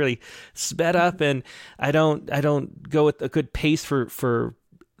 everything is really sped up, and I don't go at a good pace for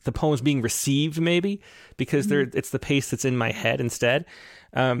the poems being received, maybe because it's the pace that's in my head instead.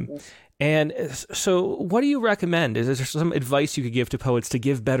 And so what do you recommend? Is there some advice you could give to poets to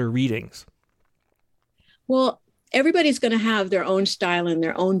give better readings? Well, everybody's going to have their own style and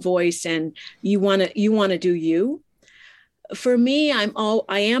their own voice, and you want to do you. For me,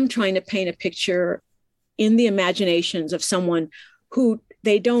 I am trying to paint a picture in the imaginations of someone who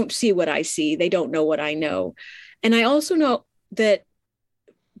they don't see what I see. They don't know what I know. And I also know that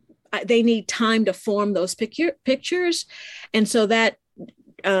they need time to form those pictures. And so that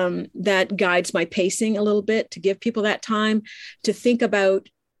guides my pacing a little bit, to give people that time to think about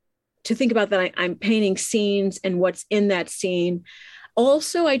that I'm painting scenes and what's in that scene.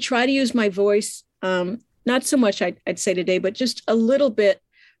 Also, I try to use my voice, not so much I'd say today, but just a little bit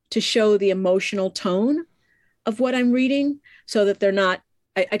to show the emotional tone of what I'm reading, so that they're not.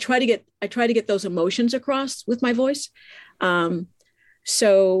 I try to get those emotions across with my voice.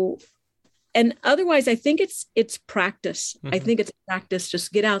 So, and otherwise, I think it's practice. Mm-hmm. I think it's practice.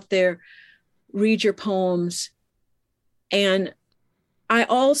 Just get out there, read your poems, and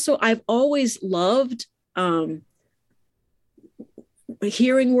I've always loved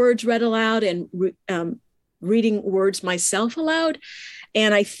hearing words read aloud and reading words myself aloud.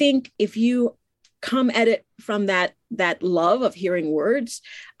 And I think if you come at it from that love of hearing words,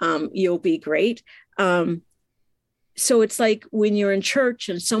 you'll be great. So it's like when you're in church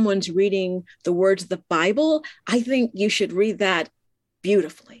and someone's reading the words of the Bible, I think you should read that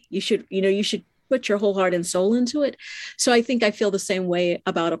beautifully. You should put your whole heart and soul into it. So I think I feel the same way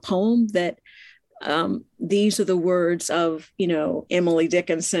about a poem, that these are the words of, Emily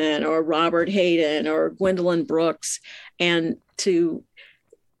Dickinson or Robert Hayden or Gwendolyn Brooks, and to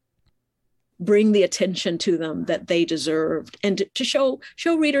bring the attention to them that they deserved, and to show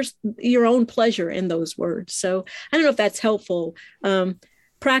readers your own pleasure in those words. So I don't know if that's helpful.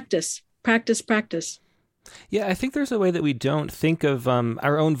 Practice. Yeah, I think there's a way that we don't think of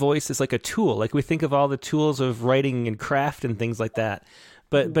our own voice as like a tool. Like, we think of all the tools of writing and craft and things like that.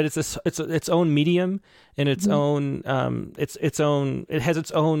 But it's its own medium and its own it has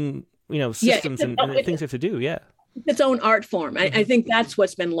its own systems and things you have to do. Yeah. its own art form. I think that's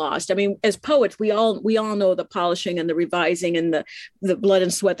what's been lost. I mean, as poets, we all know the polishing and the revising and the blood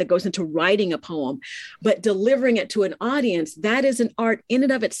and sweat that goes into writing a poem, but delivering it to an audience, that is an art in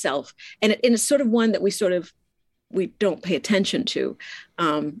and of itself. And it's sort of one that we don't pay attention to.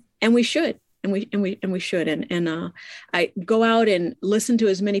 And we should. And we should. And I go out and listen to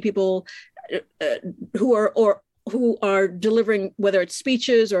as many people who are delivering, whether it's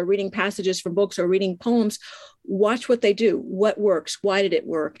speeches or reading passages from books or reading poems. Watch what they do, what works, why did it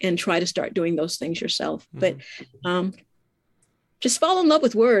work, and try to start doing those things yourself. Mm-hmm. But just fall in love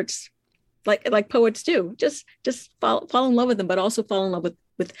with words, like poets do. Just fall in love with them, but also fall in love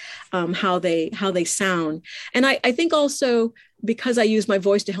with how they sound. And I think also, because I use my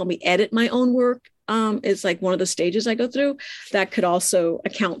voice to help me edit my own work, it's like one of the stages I go through that could also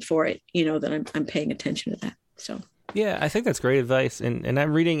account for it, that I'm paying attention to that. So yeah, I think that's great advice. And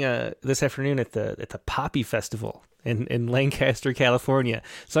I'm reading this afternoon at the Poppy Festival in Lancaster, California.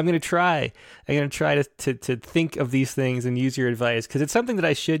 So I'm going to try to think of these things and use your advice, because it's something that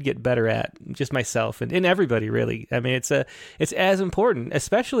I should get better at, just myself and everybody, really. I mean, it's as important,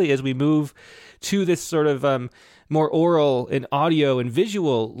 especially as we move to this sort of more oral and audio and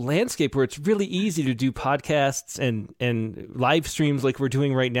visual landscape, where it's really easy to do podcasts and live streams like we're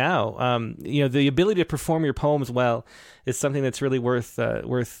doing right now. The ability to perform your poems well is something that's really worth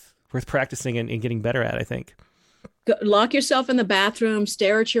practicing and getting better at, I think. Lock yourself in the bathroom,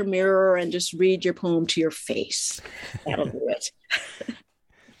 stare at your mirror, and just read your poem to your face. That'll do it.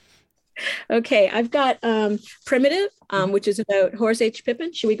 Okay, I've got Primitive, which is about Horace H.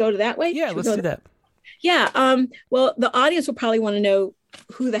 Pippin. Should we go to that way? Yeah, let's do that. Yeah. Well, the audience will probably want to know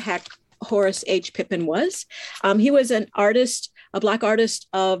who the heck Horace H. Pippin was. He was an artist, a Black artist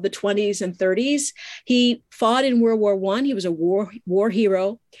of the 20s and 30s. He fought in World War I. He was a war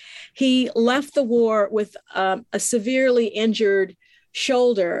hero. He left the war with a severely injured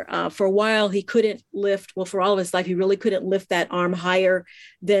shoulder. For a while, he couldn't lift. Well, for all of his life, he really couldn't lift that arm higher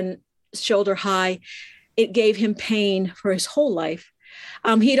than shoulder high. It gave him pain for his whole life.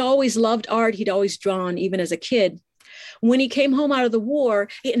 He'd always loved art. He'd always drawn, even as a kid. When he came home out of the war,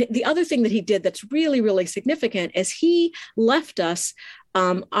 the other thing that he did that's really, really significant is he left us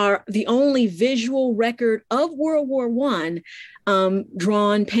the only visual record of World War I,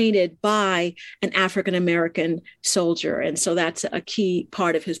 drawn, painted by an African-American soldier. And so that's a key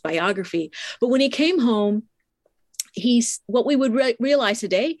part of his biography. But when he came home, what we would realize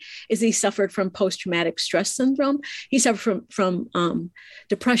today is he suffered from post-traumatic stress syndrome. He suffered from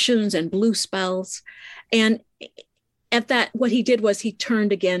depressions and blue spells. And at that, what he did was he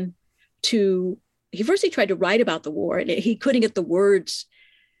turned again he tried to write about the war, and he couldn't get the words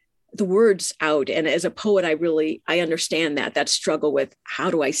out. And as a poet, I understand that struggle with, how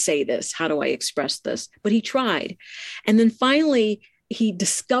do I say this? How do I express this? But he tried. And then finally, he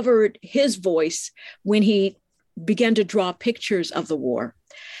discovered his voice when he began to draw pictures of the war.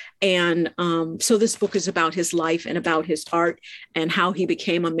 And so this book is about his life and about his art and how he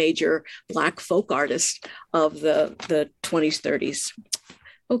became a major Black folk artist of the 20s, 30s.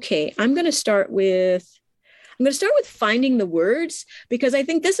 Okay, I'm going to start with Finding the Words, because I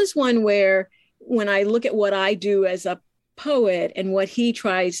think this is one where, when I look at what I do as a poet and what he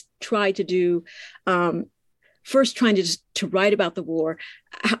tried to do, first trying to write about the war,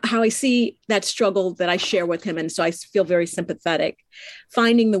 how I see that struggle that I share with him. And so I feel very sympathetic.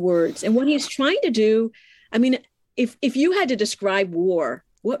 Finding the Words. And what he's trying to do, I mean, if you had to describe war,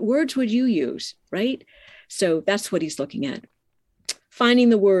 what words would you use, right? So that's what he's looking at. Finding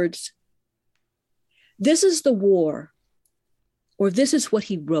the Words. This is the war, or this is what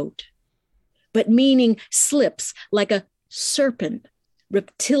he wrote, but meaning slips like a serpent,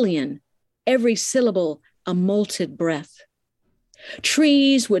 reptilian, every syllable a molted breath.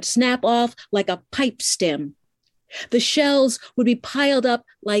 Trees would snap off like a pipe stem. The shells would be piled up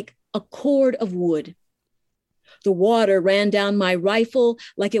like a cord of wood. The water ran down my rifle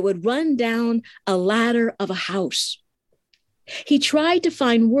like it would run down a ladder of a house. He tried to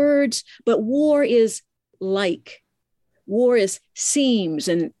find words, but war is like. War is seems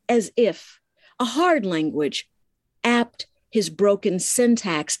and as if, a hard language, apt his broken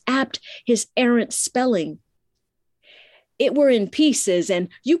syntax, apt his errant spelling. It were in pieces and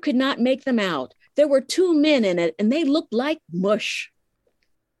you could not make them out. There were two men in it and they looked like mush.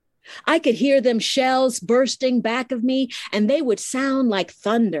 I could hear them shells bursting back of me and they would sound like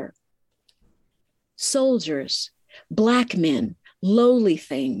thunder. Soldiers, Black men, lowly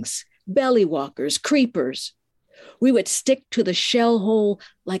things, belly walkers, creepers. We would stick to the shell hole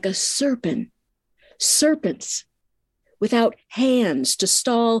like a serpent. Serpents. without hands to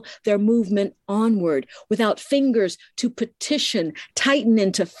stall their movement onward, without fingers to petition, tighten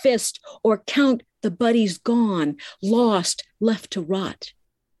into fist, or count the buddies gone, lost, left to rot.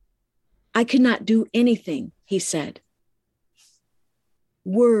 I could not do anything, he said.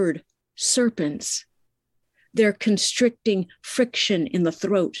 Word serpents, their constricting friction in the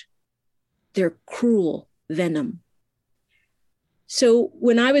throat, their cruel venom. So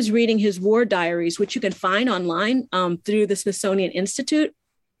when I was reading his war diaries, which you can find online through the Smithsonian Institute,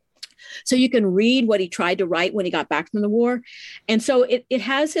 so you can read what he tried to write when he got back from the war. And so it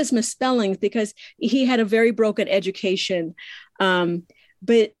has his misspellings because he had a very broken education.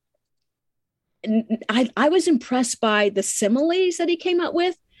 But I was impressed by the similes that he came up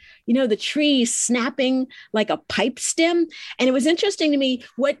with. You know, the tree snapping like a pipe stem. And it was interesting to me,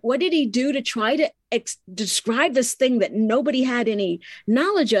 what did he do to try to describe this thing that nobody had any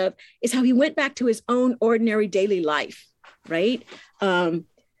knowledge of, is how he went back to his own ordinary daily life, right?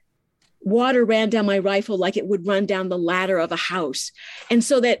 Water ran down my rifle like it would run down the ladder of a house. And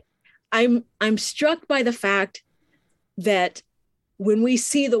so that I'm struck by the fact that when we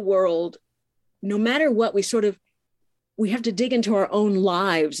see the world, no matter what, we have to dig into our own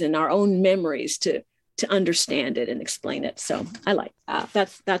lives and our own memories to understand it and explain it. So I like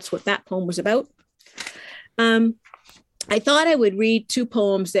that. That's what that poem was about. I thought I would read two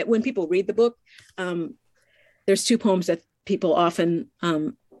poems that when people read the book, there's two poems that people often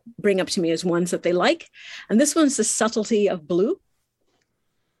bring up to me as ones that they like. And this one's The Subtlety of Blue.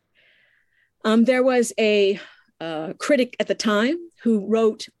 There was a critic at the time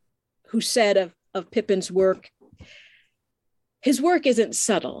who said of Pippin's work, his work isn't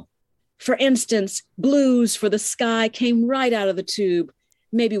subtle. For instance, blues for the sky came right out of the tube,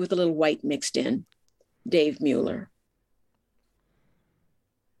 maybe with a little white mixed in. Dave Mueller.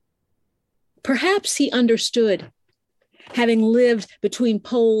 Perhaps he understood, having lived between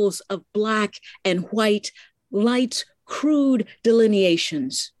poles of black and white, light's crude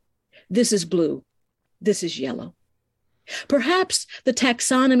delineations. This is blue, this is yellow. Perhaps the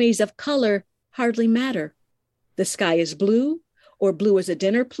taxonomies of color hardly matter. The sky is blue, or blue as a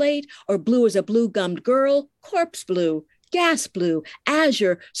dinner plate, or blue as a blue-gummed girl, corpse blue, gas blue,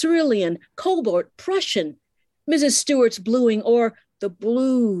 azure, cerulean, cobalt, Prussian, Mrs. Stewart's bluing, or the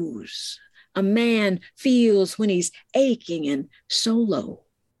blues a man feels when he's aching and so low,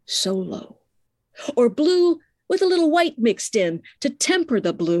 or blue with a little white mixed in to temper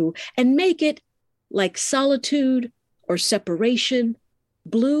the blue and make it like solitude or separation,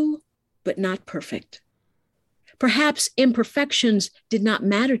 blue but not perfect. Perhaps imperfections did not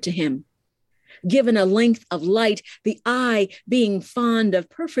matter to him. Given a length of light, the eye, being fond of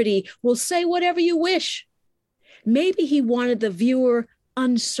perfidy, will say whatever you wish. Maybe he wanted the viewer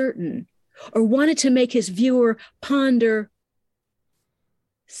uncertain, or wanted to make his viewer ponder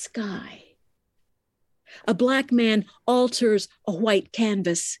sky. A black man alters a white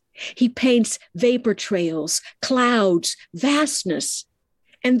canvas. He paints vapor trails, clouds, vastness.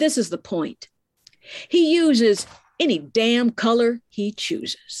 And this is the point. He uses any damn color he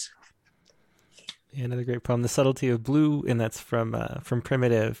chooses. Yeah, another great poem, The Subtlety of Blue, and that's from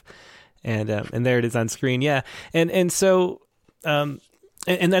Primitive, and there it is on screen. Yeah, and so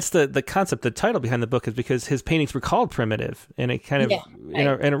and that's the concept, the title behind the book is because his paintings were called primitive, and it kind of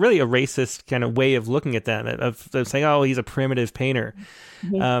in a really a racist kind of way of looking at them, of saying, oh, he's a primitive painter.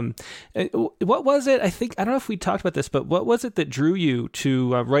 Mm-hmm. What was it? I don't know if we talked about this, but what was it that drew you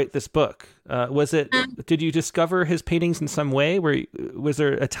to write this book? Was it? Did you discover his paintings in some way? Was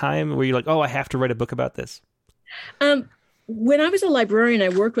there a time where you're like, oh, I have to write a book about this? When I was a librarian, I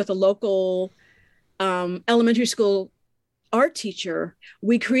worked with a local elementary school art teacher.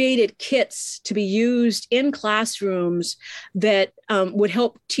 We created kits to be used in classrooms that would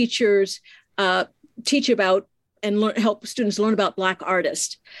help teachers teach about and help students learn about Black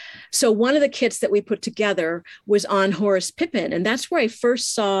artists. So one of the kits that we put together was on Horace Pippin, and that's where I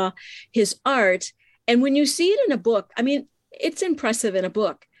first saw his art. And when you see it in a book, I mean, it's impressive in a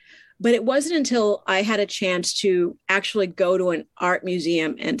book, but it wasn't until I had a chance to actually go to an art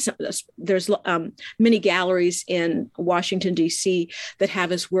museum, and there's many galleries in Washington, D.C. that have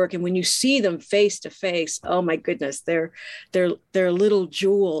his work. And when you see them face to face, oh my goodness, they're little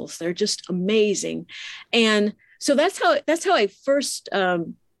jewels. They're just amazing. And so that's how I first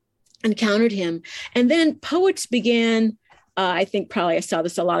encountered him. And then poets began. I think probably I saw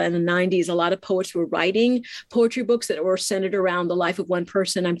this a lot in the 90s. A lot of poets were writing poetry books that were centered around the life of one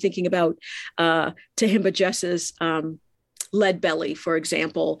person. I'm thinking about Tehimba Jess's Lead Belly, for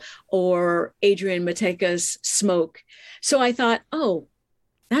example, or Adrian Mateca's Smoke. So I thought, oh,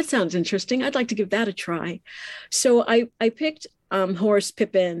 That sounds interesting. I'd like to give that a try. So I picked Horace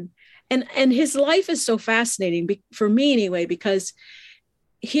Pippin, and his life is so fascinating for me anyway, because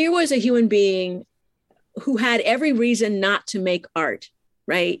here was a human being who had every reason not to make art,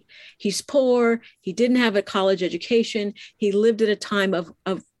 right? He's poor. He didn't have a college education. He lived at a time of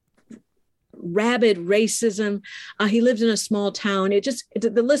rabid racism. He lived in a small town.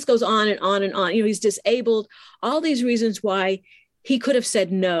 The list goes on and on and on. He's disabled. All these reasons why he could have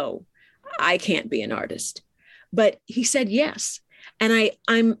said, no, I can't be an artist. But he said yes. And I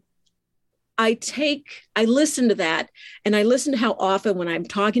listen to that, and I listen to how often when I'm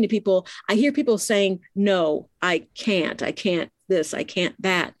talking to people, I hear people saying, no, I can't this, I can't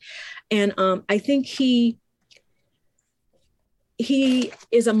that. And I think he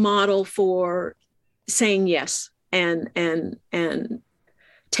is a model for saying yes and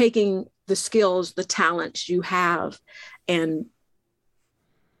taking the skills, the talents you have, and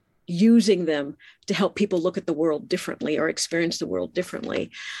using them to help people look at the world differently or experience the world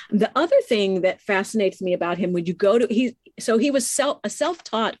differently. The other thing that fascinates me about him, he was a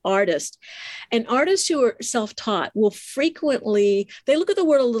self-taught artist, and artists who are self-taught will frequently, they look at the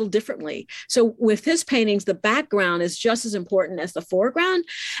world a little differently. So with his paintings, the background is just as important as the foreground.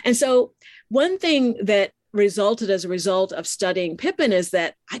 And so one thing that resulted as a result of studying Pippin is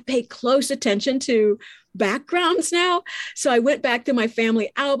that I pay close attention to backgrounds now. So I went back to my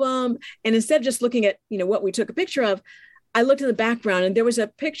family album, and instead of just looking at, what we took a picture of, I looked at the background, and there was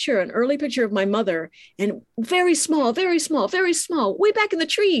an early picture of my mother, and very small, way back in the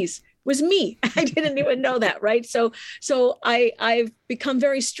trees was me. I didn't even know that, right? So I've become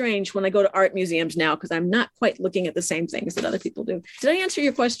very strange when I go to art museums now, because I'm not quite looking at the same things that other people do. Did I answer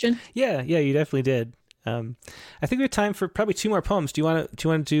your question? Yeah, you definitely did. I think we have time for probably two more poems. Do you want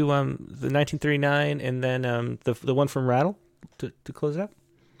to do the 1939 and then the one from Rattle to close out?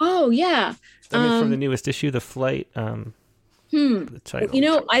 Oh yeah, from the newest issue, The Flight. The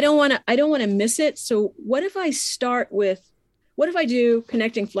title. I don't want to miss it. So what if I do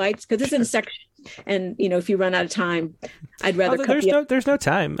Connecting Flights, because it's in section, and if you run out of time, I'd rather. There's no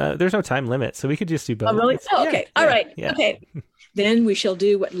time. There's no time limit, so we could just do both. Oh really? Oh, okay. All right. Yeah. Okay. Then we shall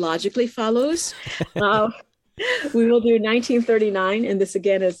do what logically follows. We will do 1939, and this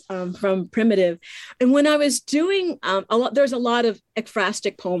again is from Primitive. And when I was doing there's a lot of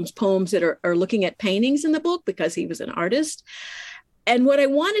ekphrastic poems that are looking at paintings in the book, because he was an artist. And what I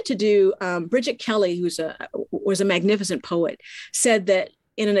wanted to do, Bridget Kelly, who was a magnificent poet, said that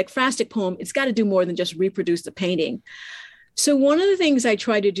in an ekphrastic poem, it's got to do more than just reproduce the painting. So one of the things I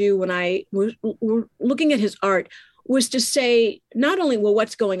tried to do when I was looking at his art was to say, not only, well,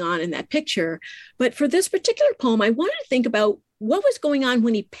 what's going on in that picture, but for this particular poem, I wanted to think about what was going on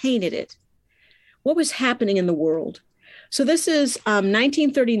when he painted it. What was happening in the world? So this is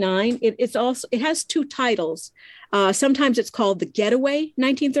 1939. It has two titles. Sometimes it's called The Getaway,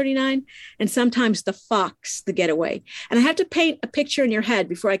 1939, and sometimes The Fox, The Getaway. And I have to paint a picture in your head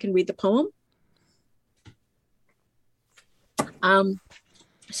before I can read the poem.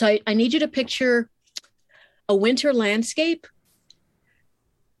 So I need you to picture a winter landscape.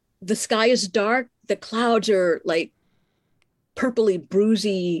 The sky is dark. The clouds are like purpley,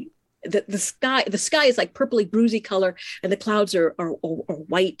 bruisey. The sky is like purpley, bruisey color, and the clouds are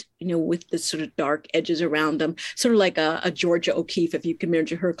white, with the sort of dark edges around them, sort of like a Georgia O'Keeffe, if you can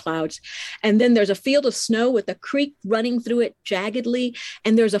imagine her clouds. And then there's a field of snow with a creek running through it jaggedly,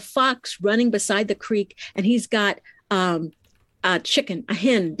 and there's a fox running beside the creek, and he's got a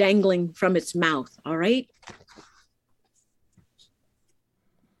hen dangling from its mouth. All right.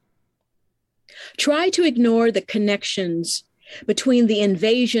 Try to ignore the connections between the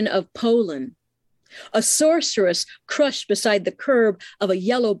invasion of Poland, a sorceress crushed beside the curb of a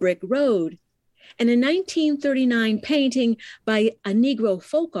yellow brick road, and a 1939 painting by a Negro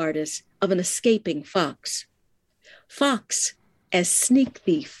folk artist of an escaping fox. Fox as sneak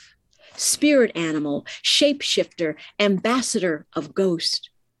thief, spirit animal, shapeshifter, ambassador of ghost.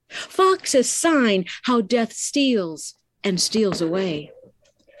 Fox as sign how death steals and steals away.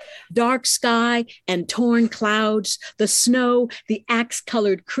 Dark sky and torn clouds, the snow, the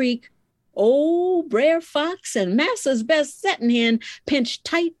axe-colored creek. Old Brer Fox and Massa's best setting hen pinched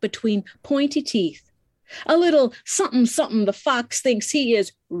tight between pointy teeth. A little something the fox thinks he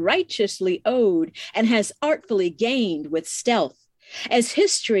is righteously owed and has artfully gained with stealth, as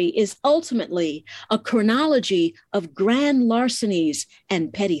history is ultimately a chronology of grand larcenies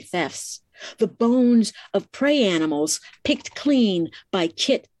and petty thefts, the bones of prey animals picked clean by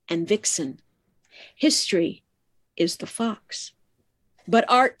Kit and Vixen. History is the fox. But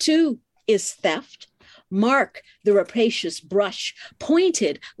art, too, is theft, Mark the rapacious brush,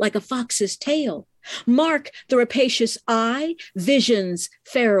 pointed like a fox's tail. Mark the rapacious eye, vision's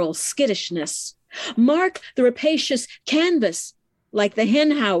feral skittishness. Mark the rapacious canvas, like the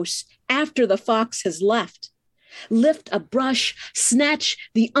hen house after the fox has left. Lift a brush, snatch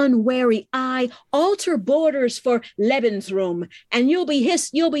the unwary eye, alter borders for Lebensraum, and you'll be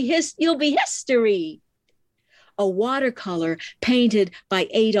history. A watercolor painted by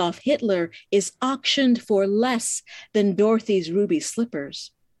Adolf Hitler is auctioned for less than Dorothy's ruby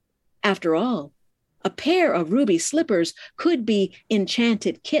slippers. After all, a pair of ruby slippers could be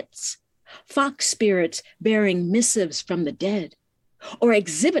enchanted kits, fox spirits bearing missives from the dead, or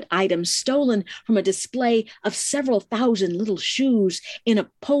exhibit items stolen from a display of several thousand little shoes in a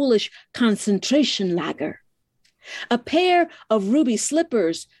Polish concentration lager. A pair of ruby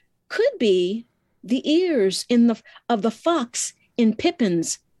slippers could be the ears of the fox in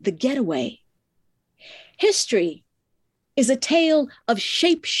Pippin's The Getaway. History is a tale of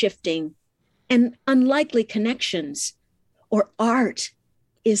shape-shifting and unlikely connections, or art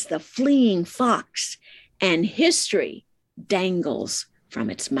is the fleeing fox, and history dangles from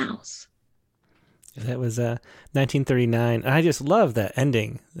its mouth. That was 1939. I just love that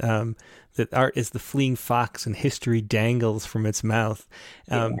ending. That art is the fleeing fox and history dangles from its mouth.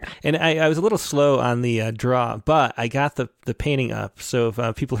 And I was a little slow on the draw, but I got the painting up. So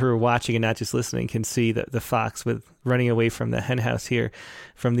if people who are watching and not just listening can see the fox with running away from the hen house here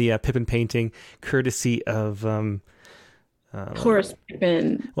from the Pippin painting, courtesy of Horace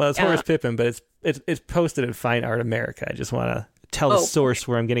Pippin. Well, it's Horace Pippin, but it's posted at Fine Art America. I just want to tell the source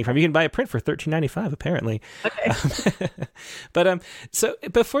where I'm getting from. You can buy a print for $13.95, apparently. Okay. But so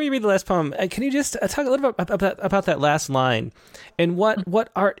before you read the last poem, can you just talk a little bit about that last line and what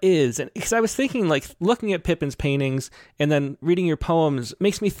art is? And because I was thinking, like, looking at Pippin's paintings and then reading your poems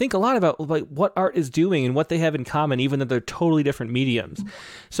makes me think a lot about like what art is doing and what they have in common, even though they're totally different mediums.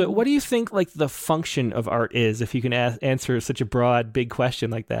 So what do you think like the function of art is, if you can answer such a broad, big question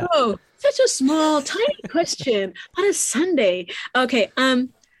like that? Oh, such a small, tiny question on a Sunday. Okay.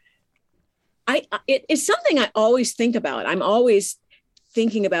 It's something I always think about. I'm always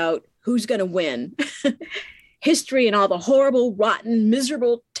thinking about who's going to win. History and all the horrible, rotten,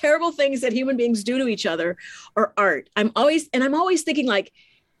 miserable, terrible things that human beings do to each other, or art. I'm always thinking, like,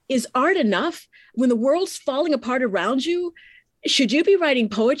 is art enough when the world's falling apart around you? Should you be writing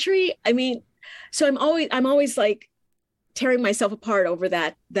poetry? I mean, so I'm always like tearing myself apart over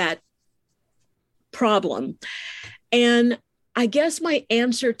that problem. And I guess my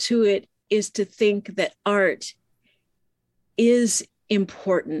answer to it is to think that art is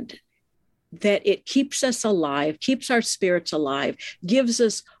important, that it keeps us alive, keeps our spirits alive, gives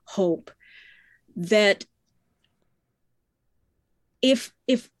us hope, that if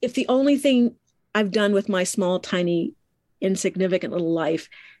the only thing I've done with my small, tiny, insignificant little life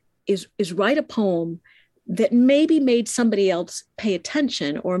is write a poem that maybe made somebody else pay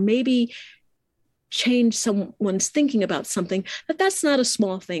attention, or maybe change someone's thinking about something, that's not a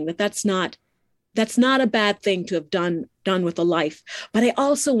small thing, that's not a bad thing to have done with a life. But I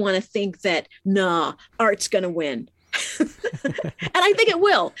also want to think that, art's going to win. And I think it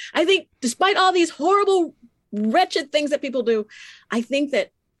will. I think despite all these horrible, wretched things that people do, I think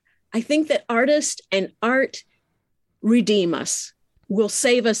that artists and art redeem us, will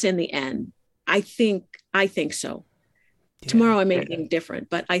save us in the end. I think so. Yeah, tomorrow I may think different,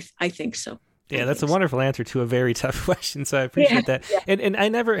 but I think so. Yeah, that's a wonderful answer to a very tough question. So I appreciate that. Yeah. And I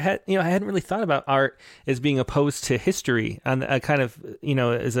never had, I hadn't really thought about art as being opposed to history on a kind of,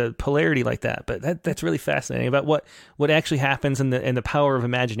 as a polarity like that. But that's really fascinating about what actually happens and the power of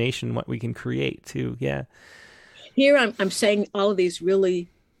imagination, what we can create too. Yeah. Here I'm saying all of these really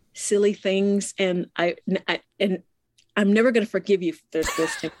silly things, and I'm never going to forgive you for this.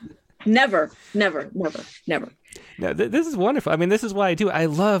 Never. No, this is wonderful. I mean, this is why I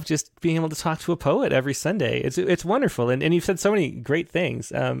love just being able to talk to a poet every Sunday. It's wonderful. And you've said so many great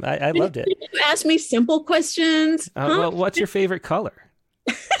things. I loved it. You ask me simple questions. Well, what's your favorite color?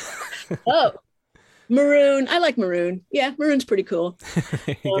 Oh, maroon. I like maroon. Yeah, maroon's pretty cool.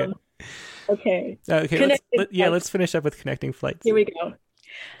 Okay. Let's finish up with Connecting Flights. Here we go.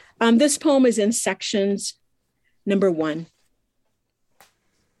 This poem is in sections. Number 1.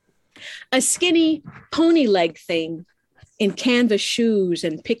 A skinny pony leg thing in canvas shoes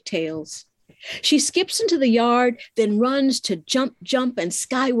and pigtails. She skips into the yard, then runs to jump, and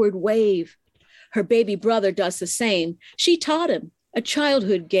skyward wave. Her baby brother does the same. She taught him, a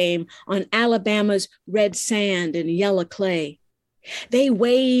childhood game on Alabama's red sand and yellow clay. They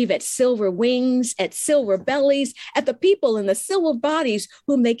wave at silver wings, at silver bellies, at the people in the silver bodies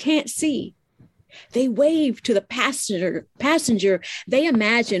whom they can't see. They wave to the passenger they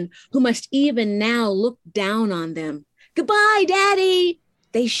imagine, who must even now look down on them. Goodbye, Daddy,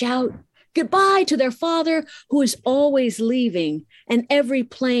 they shout. Goodbye to their father, who is always leaving, and every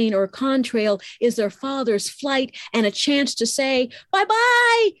plane or contrail is their father's flight and a chance to say,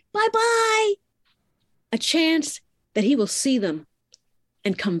 bye-bye, bye-bye, a chance that he will see them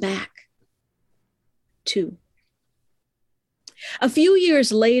and come back too. A few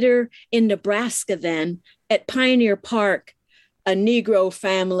years later in Nebraska then, at Pioneer Park, a Negro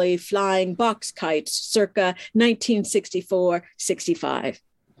family flying box kites circa 1964-65.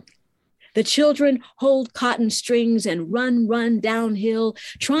 The children hold cotton strings and run downhill,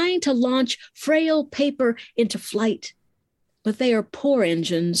 trying to launch frail paper into flight. But they are poor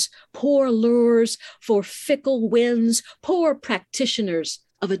engines, poor lures for fickle winds, poor practitioners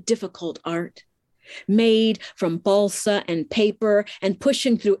of a difficult art. Made from balsa and paper and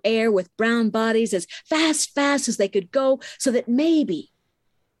pushing through air with brown bodies as fast as they could go, so that maybe,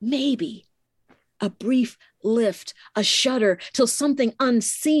 a brief lift, a shudder, till something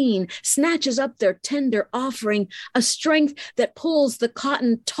unseen snatches up their tender offering, a strength that pulls the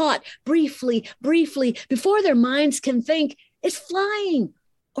cotton taut briefly, before their minds can think it's flying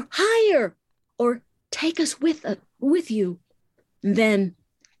or higher or take us with you. Then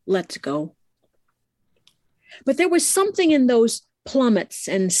let's go. But there was something in those plummets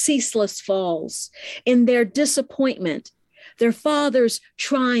and ceaseless falls, in their disappointment, their fathers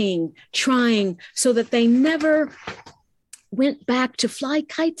trying so that they never went back to fly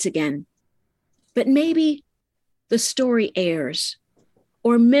kites again. But maybe the story errs,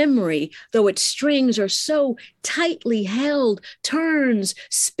 or memory, though its strings are so tightly held, turns,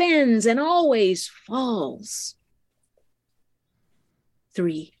 spins, and always falls.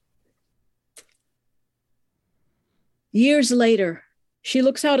 3. Years later, she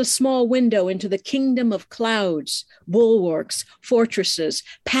looks out a small window into the kingdom of clouds, bulwarks, fortresses,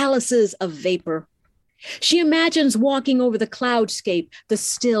 palaces of vapor. She imagines walking over the cloudscape, the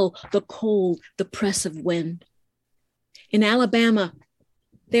still, the cold, the press of wind. In Alabama,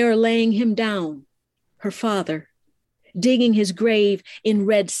 they are laying him down, her father, digging his grave in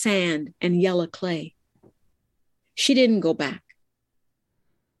red sand and yellow clay. She didn't go back.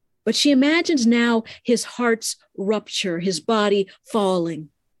 But she imagines now his heart's rupture, his body falling.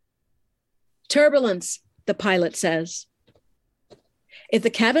 Turbulence, the pilot says. If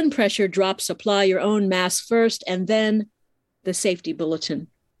the cabin pressure drops, apply your own mask first, and then the safety bulletin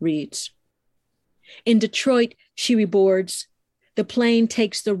reads. In Detroit, she reboards. The plane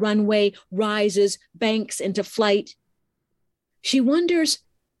takes the runway, rises, banks into flight. She wonders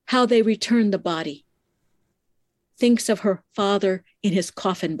how they return the body. Thinks of her father in his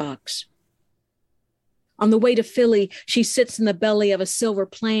coffin box. On the way to Philly, she sits in the belly of a silver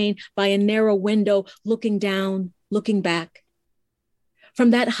plane by a narrow window, looking down, looking back.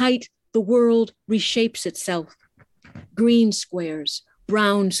 From that height, the world reshapes itself. Green squares,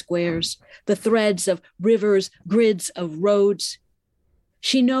 brown squares, the threads of rivers, grids of roads.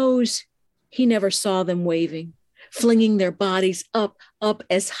 She knows he never saw them waving, flinging their bodies up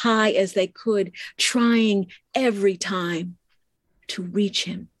as high as they could, trying every time to reach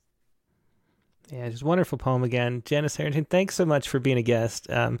him. Yeah, just a wonderful poem again. Janice Harrington, thanks so much for being a guest.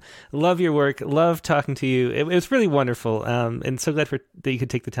 Love your work. Love talking to you. It was really wonderful, and so glad that you could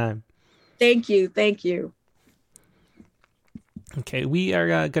take the time. Thank you. Thank you. Okay, we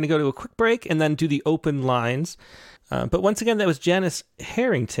are going to go to a quick break and then do the open lines. But once again, that was Janice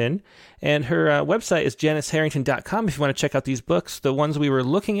Harrington, and her website is janiceharrington.com if you want to check out these books. The ones we were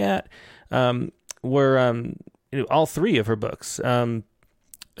looking at were all 3 of her books.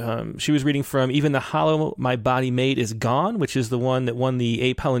 She was reading from Even the Hollow My Body Made Is Gone, which is the one that won the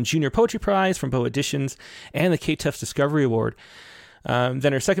A. Pellin Jr. Poetry Prize from Bow Editions and the Kate Tufts Discovery Award.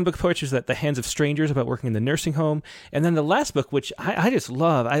 Then her second book of poetry is The Hands of Strangers, about working in the nursing home. And then the last book, which I just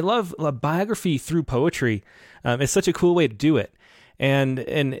love. I love a biography through poetry. It's such a cool way to do it. And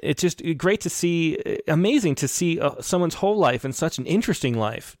it's just great to see, amazing to see someone's whole life and such an interesting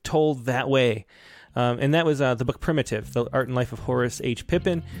life told that way. And that was the book Primitive, The Art and Life of Horace H.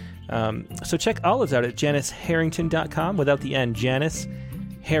 Pippin. So check all those out at janiceharrington.com, without the N,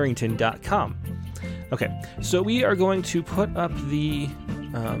 janiceharrington.com. Okay, so we are going to put up the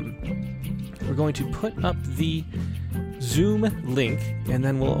Zoom link, and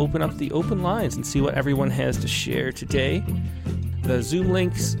then we'll open up the open lines and see what everyone has to share today. The Zoom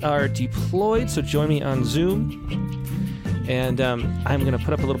links are deployed, so join me on Zoom. And I'm going to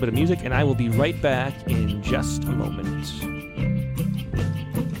put up a little bit of music, and I will be right back in just a moment.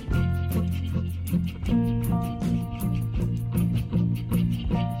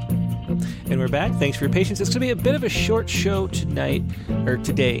 And we're back. Thanks for your patience. It's going to be a bit of a short show tonight, or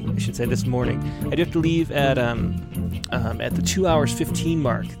today, I should say, this morning. I do have to leave at the 2 hours 15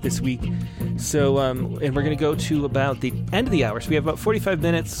 mark this week. So, and we're going to go to about the end of the hour. So we have about 45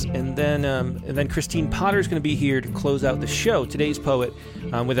 minutes, and then Christine Potter is going to be here to close out the show. Today's poet,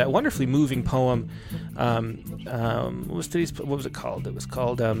 with that wonderfully moving poem. What was it called? It was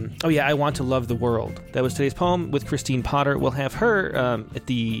called, I Want to Love the World. That was today's poem with Christine Potter. We'll have her at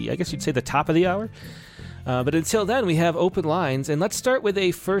the, I guess you'd say, the top of the hour. But until then, we have open lines. And let's start with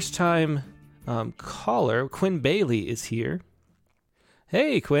a first-time caller. Quinn Bailey is here.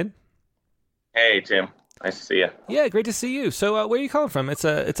 Hey, Quinn. Hey, Tim. Nice to see you. Yeah, great to see you. So where are you calling from? It's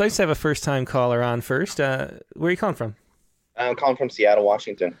nice to have a first-time caller on first. Where are you calling from? I'm calling from Seattle,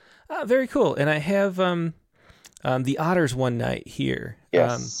 Washington. Very cool. And I have the Otters One Night here.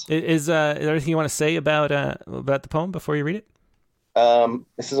 Yes. Is there anything you want to say about the poem before you read it?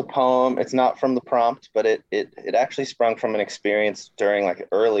 This is a poem. It's not from the prompt, but it actually sprung from an experience during, like,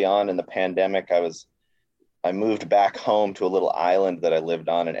 early on in the pandemic. I moved back home to a little island that I lived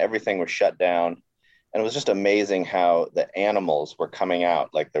on, and everything was shut down. And it was just amazing how the animals were coming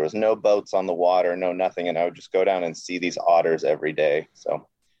out. Like, there was no boats on the water, no nothing. And I would just go down and see these otters every day. So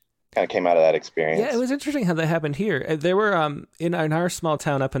kind of came out of that experience. Yeah, it was interesting how that happened here. There were, in our small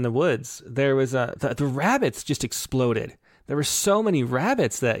town up in the woods, there was, the rabbits just exploded. There were so many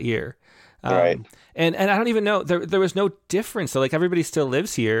rabbits that year. Right. And I don't even know, there was no difference. So, like, everybody still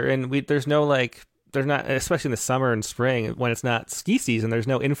lives here, and there's no, like, there's not, especially in the summer and spring when it's not ski season, there's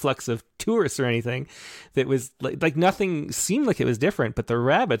no influx of tourists or anything. That was like nothing seemed like it was different, but the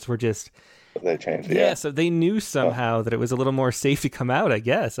rabbits were just, they changed. Yeah. So they knew somehow that it was a little more safe to come out, I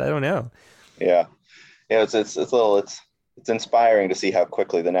guess. I don't know. Yeah. It's inspiring to see how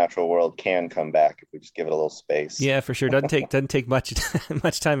quickly the natural world can come back if we just give it a little space. Yeah, for sure. Doesn't take much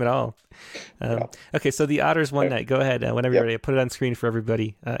time at all. Okay. So the Otters One Night, go ahead. Whenever you're ready, put it on screen for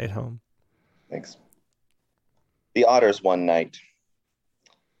everybody at home. Thanks. The otters one night.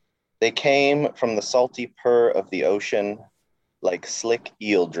 They came from the salty purr of the ocean like slick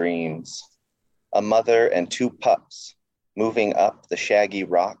eel dreams. A mother and two pups moving up the shaggy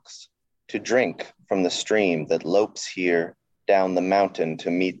rocks to drink from the stream that lopes here down the mountain to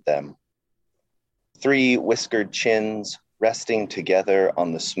meet them. Three whiskered chins resting together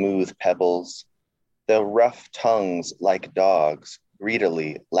on the smooth pebbles, their rough tongues like dogs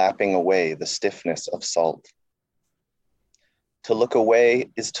greedily lapping away the stiffness of salt. To look away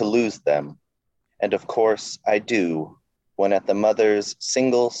is to lose them, and of course I do, when at the mother's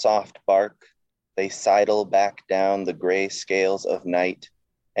single soft bark, they sidle back down the gray scales of night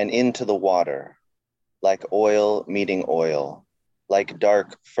and into the water, like oil meeting oil, like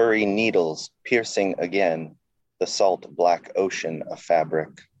dark furry needles piercing again the salt black ocean of fabric.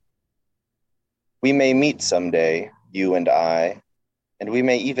 We may meet someday, you and I, and we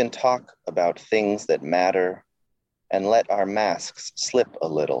may even talk about things that matter and let our masks slip a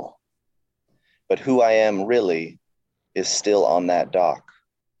little. But who I am really is still on that dock,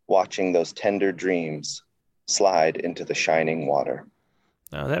 watching those tender dreams slide into the shining water.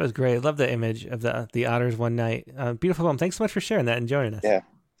 Oh, that was great. I love the image of the Otters One Night. Beautiful poem. Thanks so much for sharing that and joining us. Yeah,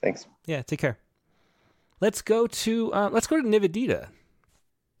 thanks. Yeah, take care. Let's go to Nivedita.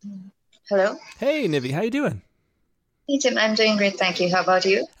 Hello. Hey, Nivi, how you doing? Hey, Tim. I'm doing great, thank you. How about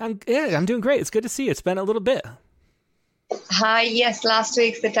you? I'm doing great. It's good to see you. It's been a little bit. Hi. Yes, last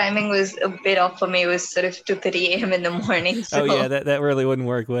week the timing was a bit off for me. It was sort of 2:30 a.m. in the morning. So. Oh yeah, that really wouldn't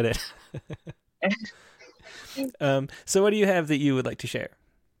work, would it? So what do you have that you would like to share?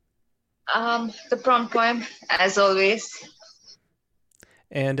 The prompt poem, as always.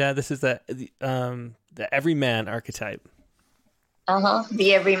 And this is the everyman archetype.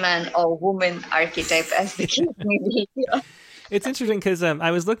 The everyman or woman archetype, as the case may be. It's interesting because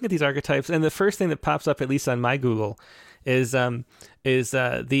I was looking at these archetypes, and the first thing that pops up, at least on my Google, is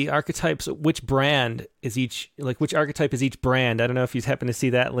the archetypes. Which brand is each? Like, which archetype is each brand? I don't know if you happen to see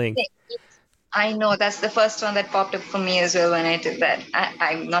that link. I know, that's the first one that popped up for me as well when I did that.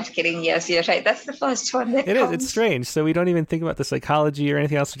 I'm not kidding. Yes, you're right. That's the first one that comes. It's strange. So we don't even think about the psychology or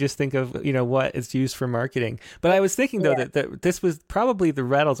anything else. We just think of, what is used for marketing. But I was thinking, though, that this was probably the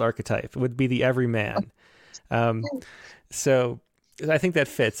Rattles archetype. It would be the everyman. So I think that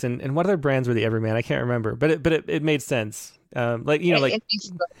fits. And what other brands were the everyman? I can't remember. But it made sense. It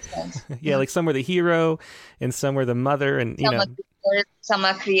makes sense. Yeah, like some were the hero and some were the mother, and some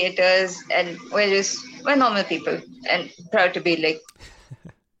are creators, and we're normal people and proud to be like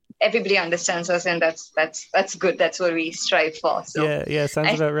everybody understands us, and that's good. That's what we strive for. So yeah,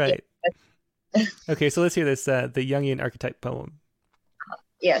 sounds about right. Okay, so let's hear this the Jungian archetype poem.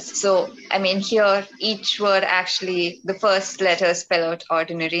 Yes. So, I mean, here, each word actually, the first letter spell out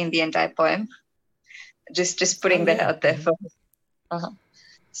ordinary in the entire poem. Just putting that out there for.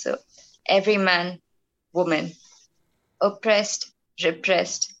 So, every man, woman, oppressed,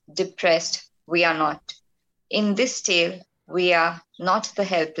 repressed, depressed, we are not. In this tale, we are not the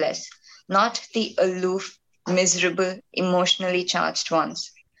helpless, not the aloof, miserable, emotionally charged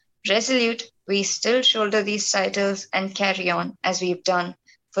ones. Resolute, we still shoulder these titles and carry on as we've done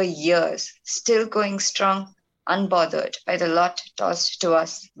for years, still going strong, unbothered by the lot tossed to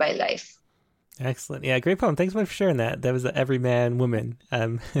us by life. Excellent. Yeah, great poem. Thanks so much for sharing that. That was the Every Man Woman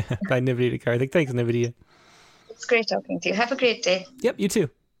by Nivedita Karthik. Thanks, Nivedita. It's great talking to you. Have a great day. Yep, you too.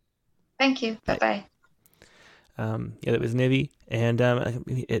 Thank you. Bye-bye. Yeah, that was Nivi. And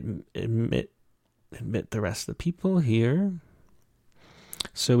admit the rest of the people here.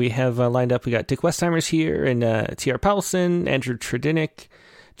 So we have lined up, we got Dick Westheimer's here, and T.R. Powelson, Andrew Tredinnick,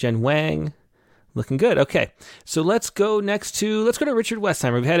 Jen Wang. Looking good. Okay. So let's go to Richard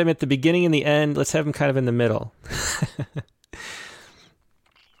Westheimer. We've had him at the beginning and the end. Let's have him kind of in the middle.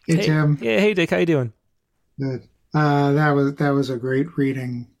 Hey, Tim. Yeah, hey, Dick. How you doing? Good. That was a great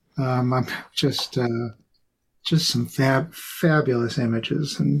reading. I'm just some fabulous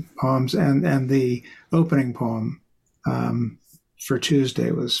images and poems, and the opening poem for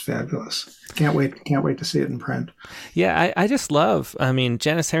Tuesday was fabulous. Can't wait to see it in print. Yeah, I just love. I mean,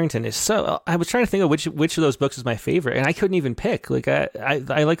 Janice Harrington is so. I was trying to think of which of those books is my favorite, and I couldn't even pick. Like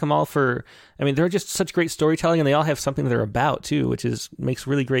I like them all for. I mean, they're just such great storytelling, and they all have something that they're about too, which makes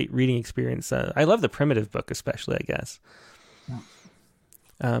really great reading experience. I love the Primitive book especially, I guess.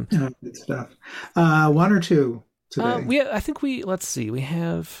 Good stuff. One or two today. I think let's see. We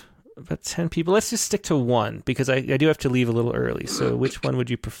have about 10 people. Let's just stick to one because I do have to leave a little early. So which one would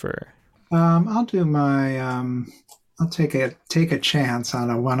you prefer? I'll do my. I'll take a chance on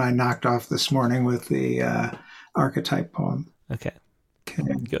a one I knocked off this morning with the archetype poem. Okay.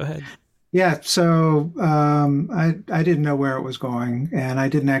 Go ahead. Yeah. So I didn't know where it was going, and I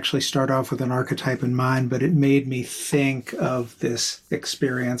didn't actually start off with an archetype in mind, but it made me think of this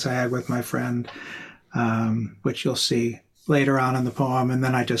experience I had with my friend, which you'll see later on in the poem, and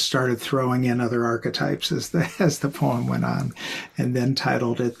then I just started throwing in other archetypes as the poem went on, and then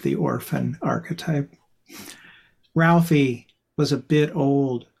titled it The Orphan Archetype. Ralphie was a bit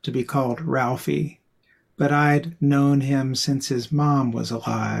old to be called Ralphie, but I'd known him since his mom was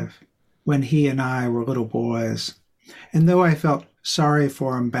alive, when he and I were little boys. And though I felt sorry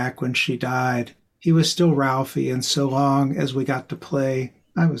for him back when she died, he was still Ralphie, and so long as we got to play,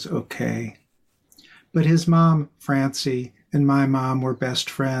 I was okay. But his mom, Francie, and my mom were best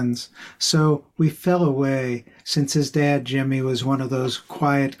friends, so we fell away since his dad, Jimmy, was one of those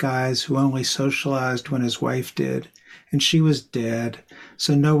quiet guys who only socialized when his wife did, and she was dead,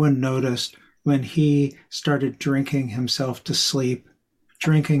 so no one noticed when he started drinking himself to sleep,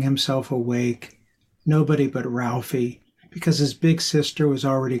 drinking himself awake. Nobody but Ralphie, because his big sister was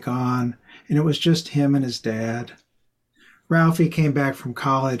already gone, and it was just him and his dad. Ralphie came back from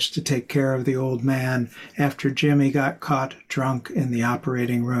college to take care of the old man after Jimmy got caught drunk in the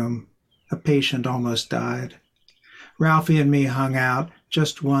operating room. A patient almost died. Ralphie and me hung out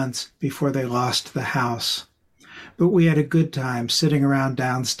just once before they lost the house. But we had a good time sitting around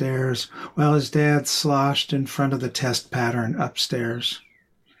downstairs while his dad sloshed in front of the test pattern upstairs.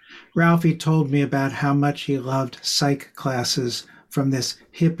 Ralphie told me about how much he loved psych classes from this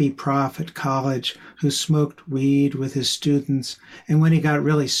hippie prof at college who smoked weed with his students, and when he got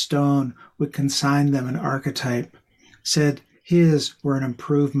really stoned would consign them an archetype, said his were an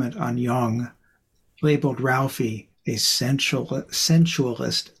improvement on Jung, labeled Ralphie a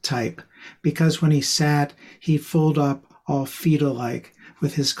sensualist type, because when he sat, he'd fold up all fetal-like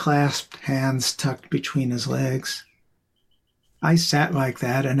with his clasped hands tucked between his legs. I sat like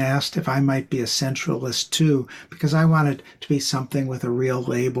that and asked if I might be a sensualist too, because I wanted to be something with a real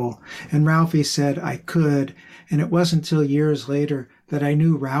label. And Ralphie said I could, and it wasn't until years later that I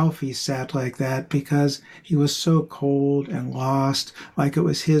knew Ralphie sat like that because he was so cold and lost, like it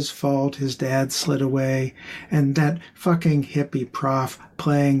was his fault his dad slid away, and that fucking hippie prof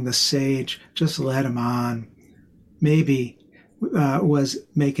playing the sage just led him on. Maybe was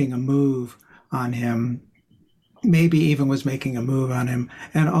making a move on him. Maybe even was making a move on him.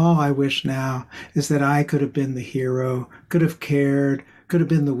 And all I wish now is that I could have been the hero, could have cared, could have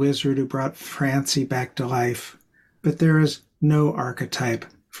been the wizard who brought Francie back to life. But there is no archetype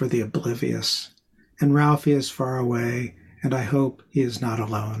for the oblivious. And Ralphie is far away, and I hope he is not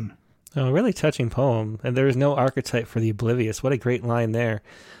alone. Oh, really touching poem. And there is no archetype for the oblivious. What a great line there.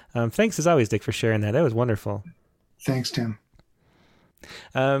 Thanks as always, Dick, for sharing that. That was wonderful. Thanks, Tim.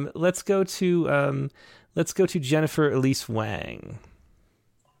 Let's go to Jennifer Elise Wang.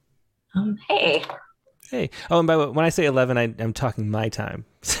 Hey. Hey. Oh, and by the way, when I say 11, I'm talking my time.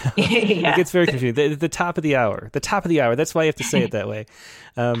 So Yeah. it gets very confusing. The top of the hour. The top of the hour. That's why you have to say it that way.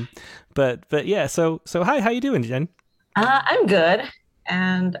 But yeah. So hi. How you doing, Jen? I'm good.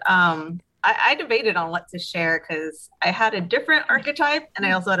 And I debated on what to share because I had a different archetype and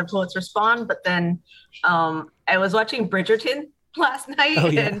I also had a poet's respond. But then I was watching Bridgerton last night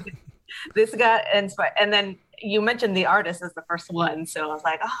and this got inspired. And then you mentioned the artist as the first one. So I was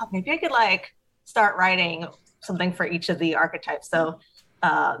like, oh, maybe I could start writing something for each of the archetypes. So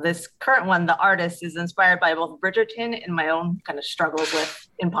this current one, the artist, is inspired by both Bridgerton and my own kind of struggles with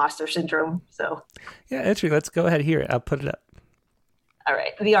imposter syndrome. So yeah, actually, let's go ahead here. I'll put it up. All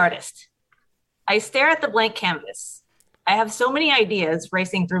right, the artist. I stare at the blank canvas. I have so many ideas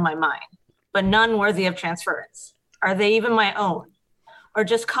racing through my mind, but none worthy of transference. Are they even my own, or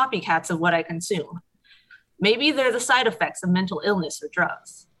just copycats of what I consume? Maybe they're the side effects of mental illness or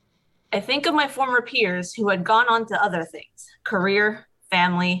drugs. I think of my former peers who had gone on to other things, career,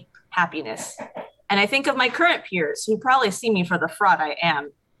 family, happiness. And I think of my current peers who probably see me for the fraud I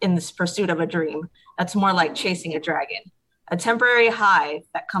am in this pursuit of a dream that's more like chasing a dragon, a temporary high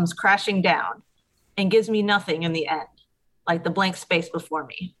that comes crashing down and gives me nothing in the end, like the blank space before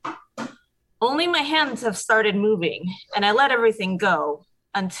me. Only my hands have started moving, and I let everything go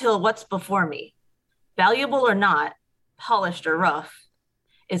until what's before me, valuable or not, polished or rough,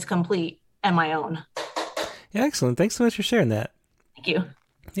 is complete and my own. Yeah, excellent. Thanks so much for sharing that. Thank you.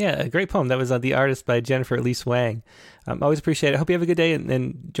 Yeah, a great poem. That was The Artist by Jennifer Elise Wang. Always appreciate it. I hope you have a good day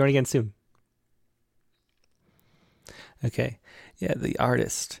and join again soon. Okay. Yeah, The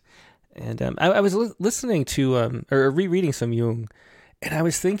Artist. And I was listening to, or rereading some Jung, and I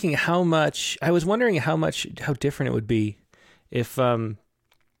was thinking how different it would be if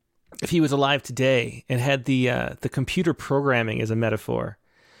he was alive today and had the computer programming as a metaphor.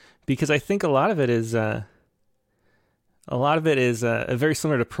 Because I think a lot of it is very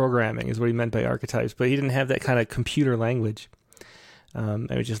similar to programming, is what he meant by archetypes. But he didn't have that kind of computer language. I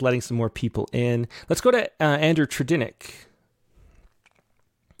was just letting some more people in. Let's go to Andrew Tredinnick.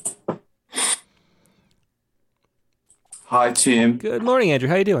 Hi, Tim. Good morning, Andrew.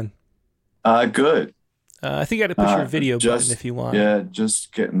 How you doing? Good. I think you got to push your video button if you want. Yeah,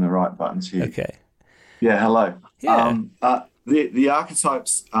 just getting the right buttons here. Okay. Yeah, hello. Yeah. The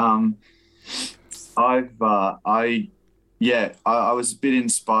archetypes. I was a bit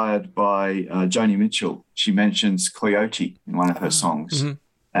inspired by Joni Mitchell. She mentions Coyote in one of her songs,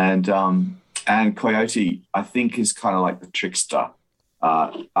 and Coyote, I think, is kind of like the trickster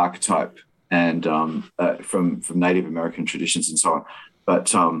archetype, and from Native American traditions and so on. But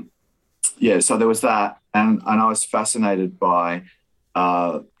so there was that, and I was fascinated by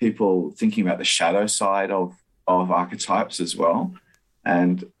people thinking about the shadow side of archetypes as well,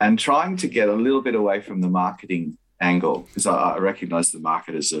 and trying to get a little bit away from the marketing angle, because I recognize the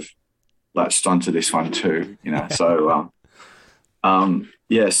marketers have latched onto this one too, So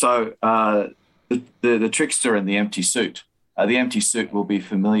the trickster and the empty suit. The empty suit will be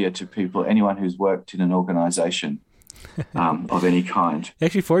familiar to people, anyone who's worked in an organization of any kind.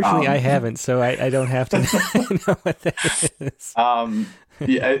 Actually, fortunately, I haven't, so I don't have to know what that is.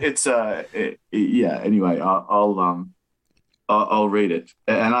 Anyway, I'll read it.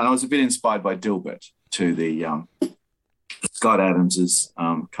 And I was a bit inspired by Dilbert, to the Scott Adams's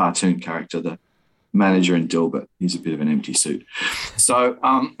cartoon character, the manager in Dilbert. He's a bit of an empty suit. So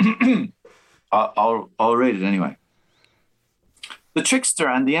I'll read it anyway. The trickster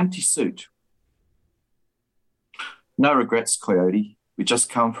and the empty suit. No regrets, Coyote. We just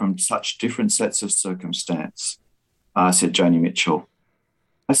come from such different sets of circumstance, said Joni Mitchell.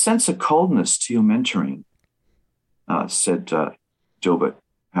 I sense a coldness to your mentoring, said Dilbert,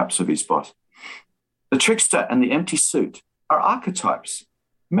 perhaps of his boss. The trickster and the empty suit are archetypes,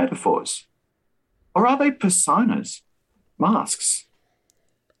 metaphors, or are they personas, masks?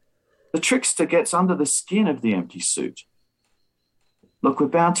 The trickster gets under the skin of the empty suit. Look, we're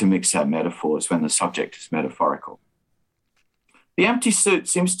bound to mix our metaphors when the subject is metaphorical. The empty suit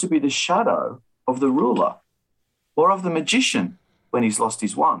seems to be the shadow of the ruler or of the magician when he's lost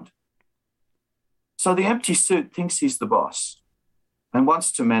his wand. So the empty suit thinks he's the boss and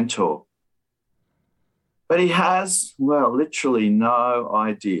wants to mentor. But he has, literally no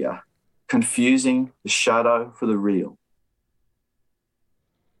idea, confusing the shadow for the real.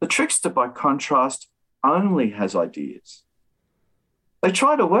 The trickster, by contrast, only has ideas. They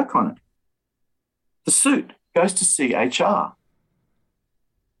try to work on it. The suit goes to see HR.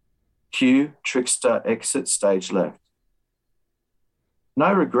 Cue trickster exit stage left.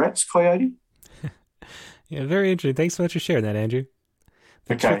 no regrets, Coyote? Yeah, very interesting. Thanks so much for sharing that, Andrew.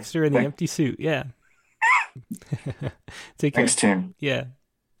 The trickster in the empty suit. Yeah. Take care. Thanks, Tim. Yeah.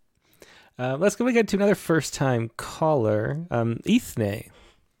 Let's go again to another first-time caller, Ethne.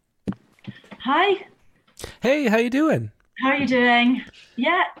 Hi. Hey, how you doing? How are you doing?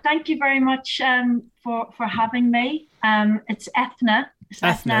 Yeah, thank you very much for having me. It's Ethna.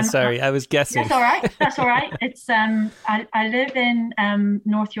 Ethna, sorry, I was guessing. That's all right. That's all right. It's I live in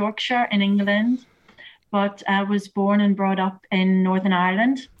North Yorkshire in England, but I was born and brought up in Northern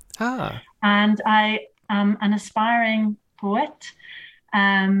Ireland. Ah. And I am an aspiring poet,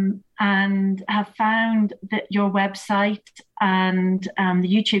 and have found that your website and the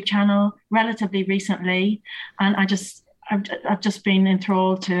YouTube channel relatively recently, and I've just been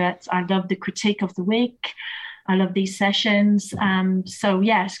enthralled to it. I love the critique of the week. I love these sessions. So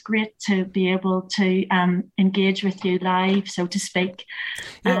yes, great to be able to engage with you live, so to speak.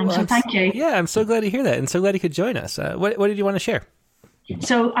 So thank you. Yeah, I'm so glad to hear that, and so glad you could join us. What did you want to share?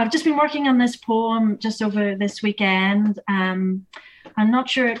 So I've just been working on this poem just over this weekend. I'm not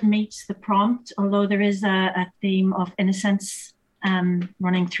sure it meets the prompt, although there is a theme of innocence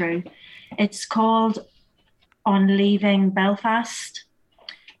running through. It's called On Leaving Belfast.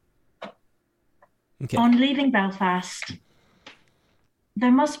 Okay. On leaving Belfast,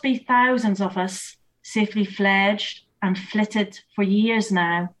 there must be thousands of us safely fledged and flitted for years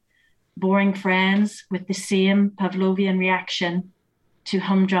now, boring friends with the same Pavlovian reaction to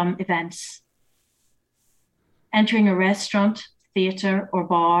humdrum events. Entering a restaurant, theatre or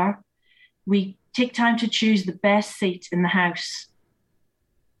bar, we take time to choose the best seat in the house.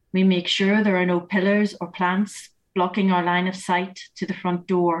 We make sure there are no pillars or plants blocking our line of sight to the front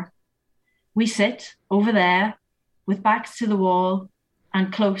door. We sit over there with backs to the wall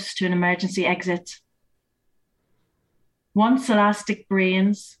and close to an emergency exit. Once elastic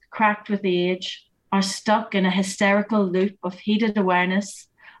brains, cracked with age, are stuck in a hysterical loop of heated awareness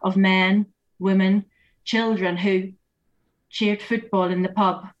of men, women, children who cheered football in the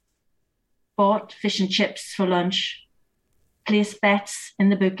pub, bought fish and chips for lunch, placed bets in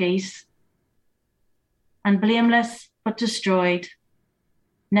the bookies, and blameless but destroyed,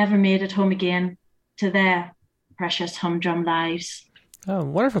 never made it home again to their precious humdrum lives. Oh,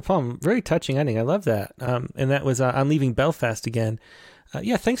 wonderful poem. Very touching ending. I love that. And that was On Leaving Belfast again.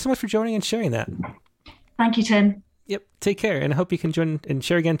 Yeah, thanks so much for joining and sharing that. Thank you, Tim. Yep, take care, and I hope you can join and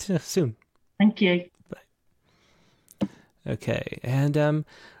share again soon. Thank you. Bye. Okay, and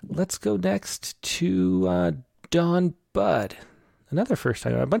let's go next to Dawn Budd. A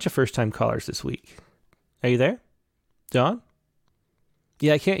bunch of first-time callers this week. Are you there, Dawn?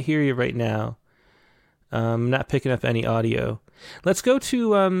 Yeah, I can't hear you right now. I'm not picking up any audio. Let's go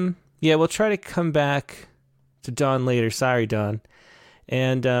to, we'll try to come back to Dawn later. Sorry, Dawn.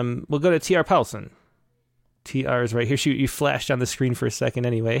 And we'll go to T.R. Paulson. TR is right here. Shoot, you flashed on the screen for a second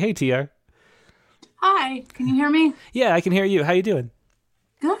anyway. Hey, TR. Hi, can you hear me? Yeah, I can hear you. How you doing?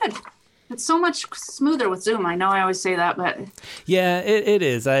 Good. It's so much smoother with Zoom. I know I always say that, but... Yeah, it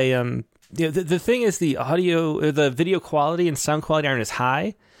is. The thing is the audio, the video quality and sound quality aren't as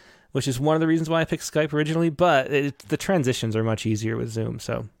high, which is one of the reasons why I picked Skype originally, but the transitions are much easier with Zoom,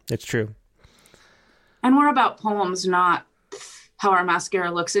 so it's true. And we're about poems, not how our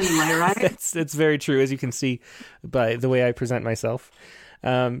mascara looks anyway, right? It's very true, as you can see by the way I present myself.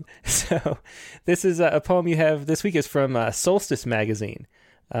 So this is a poem you have this week is from Solstice Magazine.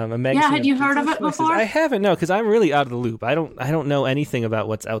 A magazine. Yeah, had you heard of it before? I haven't, no, because I'm really out of the loop. I don't know anything about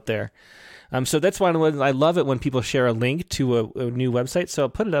what's out there. So that's why I love it when people share a link to a new website. So I'll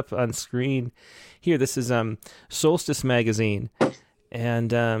put it up on screen here. This is Solstice Magazine, and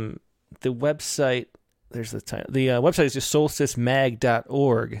the website. There's the title. The website is just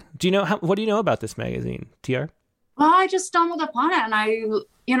solsticemag.org. What do you know about this magazine, TR? Well, I just stumbled upon it, and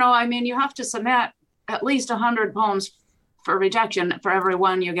you have to submit at least 100 poems for rejection for every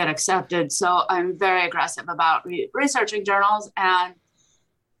one you get accepted. So I'm very aggressive about researching journals, and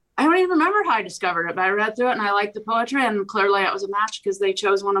I don't even remember how I discovered it, but I read through it and I liked the poetry, and clearly it was a match because they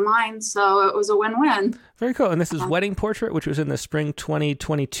chose one of mine. So it was a win-win. Very cool. And this is Wedding Portrait, which was in the spring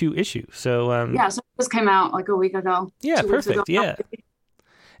 2022 issue. So so this came out like a week ago. Yeah, perfect. Yeah.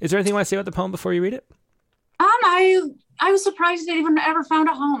 Is there anything you want to say about the poem before you read it? I was surprised it even ever found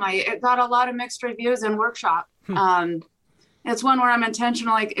a home. It got a lot of mixed reviews in workshop. It's one where I'm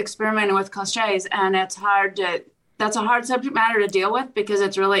intentionally experimenting with cliches, and that's a hard subject matter to deal with because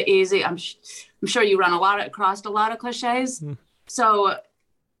it's really easy. I'm sure you run across a lot of cliches. So,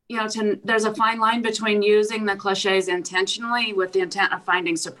 there's a fine line between using the cliches intentionally with the intent of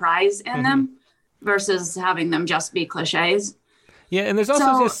finding surprise in them versus having them just be cliches. Yeah, and there's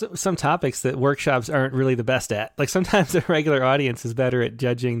also just some topics that workshops aren't really the best at. Like sometimes a regular audience is better at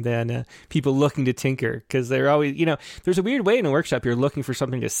judging than people looking to tinker, because they're always, there's a weird way in a workshop you're looking for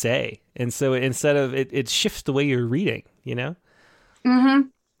something to say. And so instead of it shifts the way you're reading, Mm-hmm.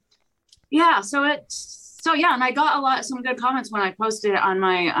 Yeah. So and I got some good comments when I posted it on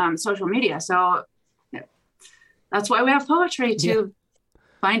my social media. So that's why we have poetry to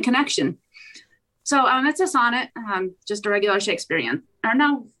find connection. So it's a sonnet, just a regular Shakespearean. Or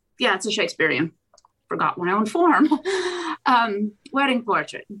no, yeah, it's a Shakespearean. Forgot my own form. Wedding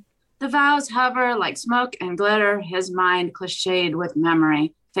portrait. The vows hover like smoke and glitter, his mind cliched with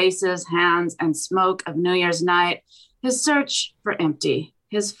memory, faces, hands, and smoke of New Year's night. His search for empty,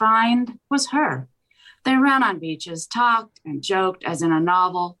 his find was her. They ran on beaches, talked and joked as in a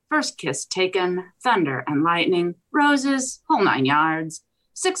novel. First kiss taken, thunder and lightning, roses, whole 9 yards,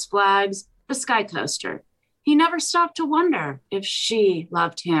 6 Flags, the Sky Coaster. He never stopped to wonder if she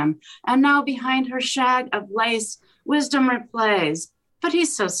loved him. And now behind her shag of lace, wisdom replays. But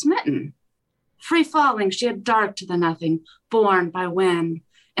he's so smitten. Free falling, she had darted to the nothing, born by wind.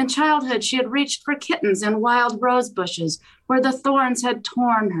 In childhood, she had reached for kittens in wild rose bushes where the thorns had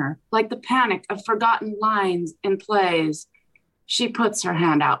torn her, like the panic of forgotten lines in plays. She puts her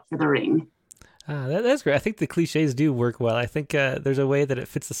hand out for the ring. That's great. I think the cliches do work well. I think there's a way that it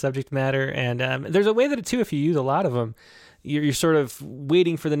fits the subject matter, and there's a way that too, if you use a lot of them, you're sort of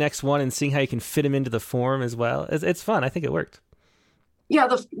waiting for the next one and seeing how you can fit them into the form as well. It's fun. I think it worked. Yeah,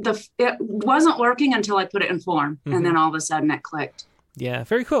 it wasn't working until I put it in form, and then all of a sudden it clicked. Yeah,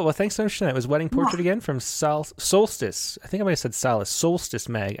 very cool. Well, thanks so much for that. It was Wedding Portrait again from Solstice. I think I might have said Solace. Solstice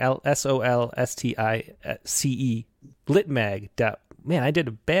Mag. SOLSTICE. Litmag. Man, I did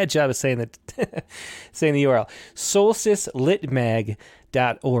a bad job of saying the URL.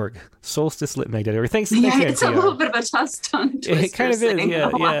 solsticelitmag.org. solsticelitmag.org. Thanks. It's a little bit of a tongue twister. It kind of is. Yeah.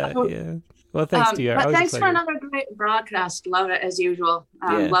 Well, thanks, DR. But thanks for another great broadcast. Love it as usual.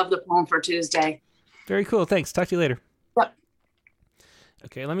 Love the poem for Tuesday. Very cool. Thanks. Talk to you later. Yep.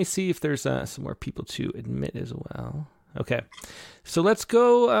 Okay, let me see if there's some more people to admit as well. Okay, so let's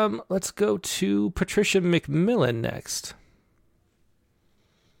go. Let's go to Patricia McMillan next.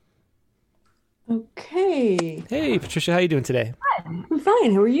 Okay. Hey, Patricia, how you doing today? I'm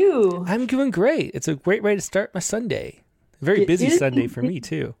fine. How are you? I'm doing great. It's a great way to start my Sunday. A very busy Sunday for me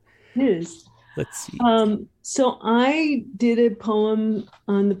too. It is. Let's see. So I did a poem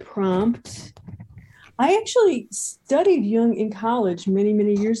on the prompt. I actually studied Jung in college many,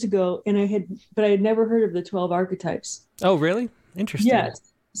 many years ago, and I had never heard of the 12 archetypes. Oh, really? Interesting.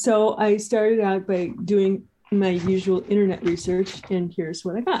 Yes. So I started out by doing my usual internet research, and here's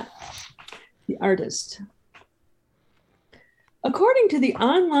what I got. The artist. According to the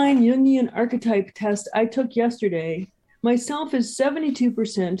online Jungian archetype test I took yesterday, myself is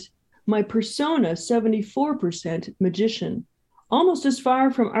 72%, my persona 74% magician. Almost as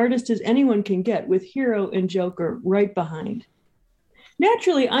far from artist as anyone can get, with hero and joker right behind.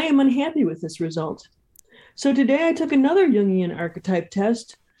 Naturally, I am unhappy with this result. So today I took another Jungian archetype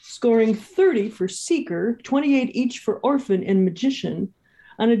test, scoring 30 for seeker, 28 each for orphan and magician,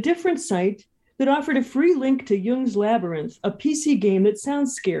 on a different site that offered a free link to Jung's Labyrinth, a PC game that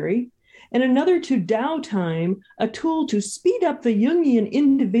sounds scary, and another to Dao Time, a tool to speed up the Jungian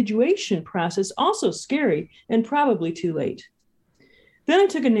individuation process, also scary and probably too late. Then I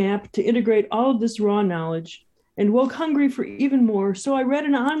took a nap to integrate all of this raw knowledge and woke hungry for even more, so I read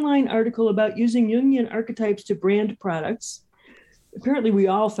an online article about using Jungian archetypes to brand products. Apparently we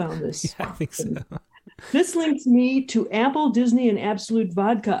all found this. Yeah, I think so. This links me to Apple, Disney, and Absolute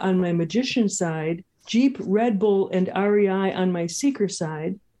Vodka on my magician side, Jeep, Red Bull, and REI on my seeker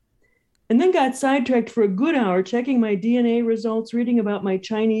side, and then got sidetracked for a good hour checking my DNA results, reading about my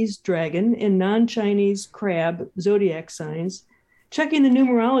Chinese dragon and non-Chinese crab zodiac signs, checking the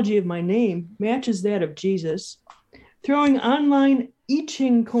numerology of my name, matches that of Jesus, throwing online I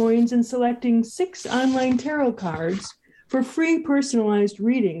Ching coins and selecting 6 online tarot cards for free personalized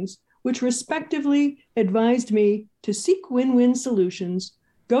readings, which respectively advised me to seek win-win solutions,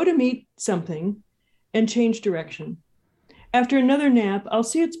 go to meet something, and change direction. After another nap, I'll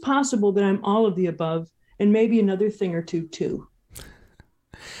see it's possible that I'm all of the above, and maybe another thing or two, too.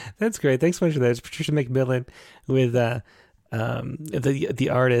 That's great. Thanks so much for that. It's Patricia McMillan with the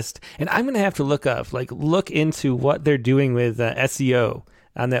artist. And I'm going to have to look into what they're doing with SEO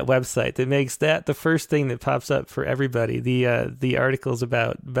on that website that makes that the first thing that pops up for everybody. The articles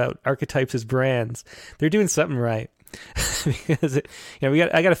about archetypes as brands. They're doing something right. Because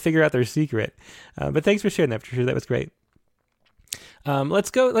I got to figure out their secret. But thanks for sharing that, Patricia. That was great.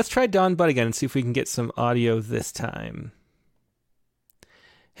 Let's try Dawn Butt again and see if we can get some audio this time.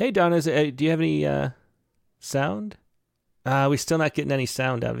 Hey, Donna, do you have any sound? We're still not getting any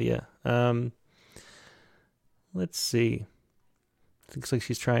sound out of you. Let's see. Looks like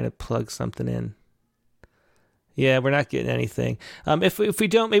she's trying to plug something in. Yeah, we're not getting anything. If we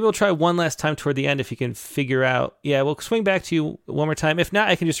don't, maybe we'll try one last time toward the end if you can figure out. Yeah, we'll swing back to you one more time. If not,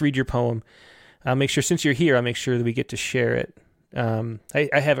 I can just read your poem. I'll make sure, since you're here, I'll make sure that we get to share it.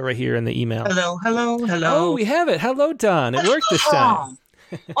 I have it right here in the email. Hello. Oh, we have it. Hello, Don. It worked this time.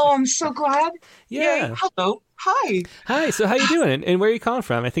 Oh, I'm so glad. Yeah. Yay. Hello. Hi. Hi. So how you doing? And where are you calling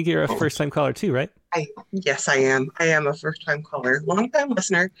from? I think you're a first-time caller too, right? Yes, I am. I am a first-time caller, long-time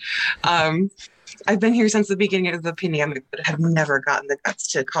listener. I've been here since the beginning of the pandemic, but have never gotten the guts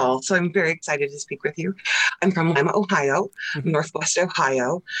to call. So I'm very excited to speak with you. I'm from Lima, Ohio, Northwest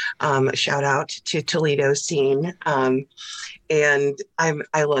Ohio. Shout out to Toledo scene. And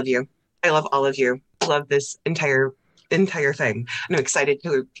I love you. I love all of you. I love this entire thing. I'm excited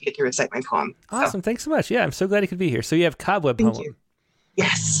to get to recite my poem. Awesome. Thanks so much. Yeah, I'm so glad you could be here. So you have Cobweb Poem. Thank you.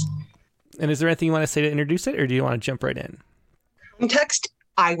 Yes. And is there anything you want to say to introduce it, or do you want to jump right in? Context,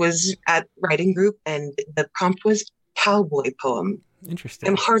 I was at writing group and the prompt was cowboy poem. Interesting.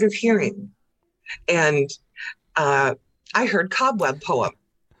 I'm hard of hearing. And I heard cobweb poem.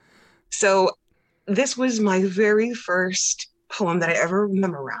 So this was my very first poem that I ever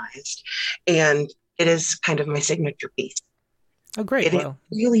memorized. And it is kind of my signature piece. Oh, great. It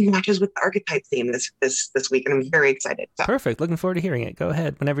really matches with the archetype theme this week, and I'm very excited. So. Perfect. Looking forward to hearing it. Go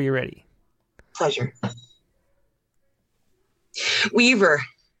ahead whenever you're ready. Pleasure. Weaver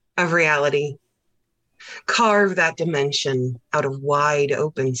of reality, carve that dimension out of wide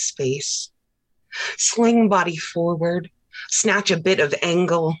open space. Sling body forward, snatch a bit of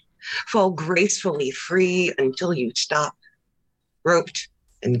angle, fall gracefully free until you stop, roped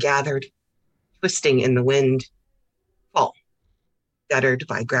and gathered, twisting in the wind, fall, guttered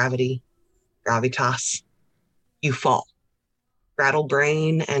by gravity, gravitas. You fall, rattle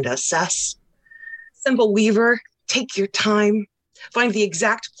brain and assess. Simple weaver, take your time, find the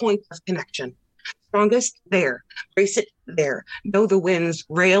exact point of connection. Strongest there, brace it there. Know the winds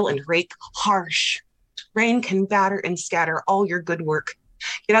rail and rake harsh. Rain can batter and scatter all your good work.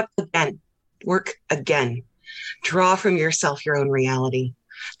 Get up again, work again. Draw from yourself your own reality.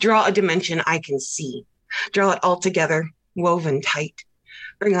 Draw a dimension I can see. Draw it all together, woven tight.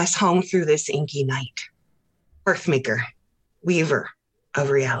 Bring us home through this inky night. Earthmaker, weaver of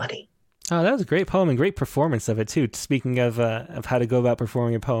reality. Oh, that was a great poem and great performance of it too. Speaking of how to go about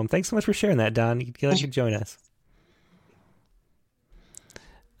performing a poem, thanks so much for sharing that, Don. You could join us.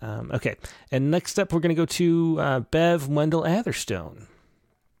 Okay, and next up we're going to go to Bev Wendell Atherstone.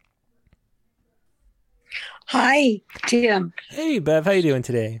 Hi, Tim. Hey, Bev. How you doing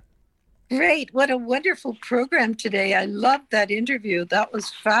today? Great. What a wonderful program today. I loved that interview. That was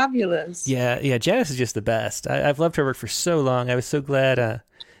fabulous. Yeah. Janice is just the best. I've loved her work for so long. I was so glad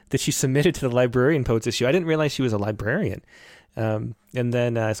that she submitted to the Librarian Poets issue. I didn't realize she was a librarian. And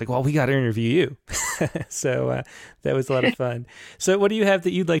then it's like, well, we got to interview you. So that was a lot of fun. So what do you have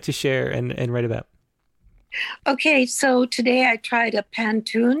that you'd like to share and write about? Okay, so today I tried a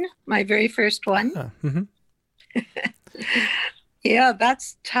Pantun, my very first one. Mm-hmm. Yeah,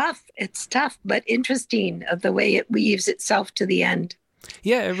 that's tough. It's tough, but interesting of the way it weaves itself to the end.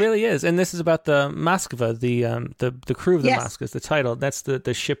 Yeah, it really is. And this is about the Moskva, the crew of the Moskva is the title. That's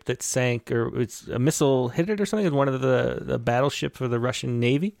the ship that sank, or it's a missile hit it or something. It's one of the battleship for the Russian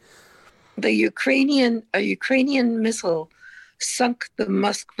Navy. A Ukrainian missile sunk the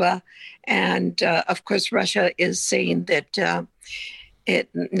Moskva, and of course Russia is saying that it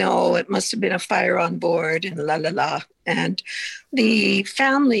must have been a fire on board and la la la. And the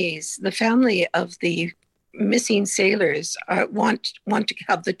family of the missing sailors want to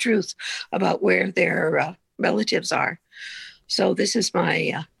have the truth about where their relatives are. So this is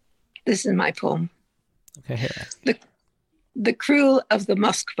my poem. Okay. The crew of the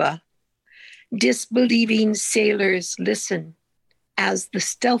Moskva, disbelieving sailors listen as the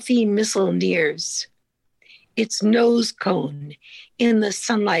stealthy missile nears. Its nose cone in the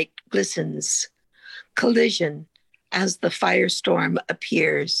sunlight glistens. Collision as the firestorm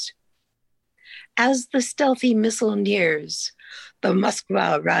appears. As the stealthy missile nears, the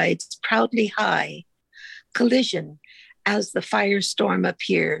Moskva rides proudly high. Collision as the firestorm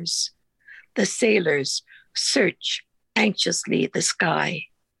appears. The sailors search anxiously the sky.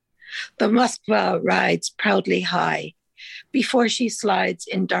 The Moskva rides proudly high before she slides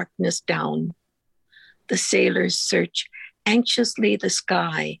in darkness down. The sailors search anxiously the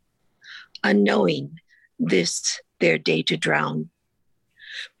sky, unknowing this their day to drown.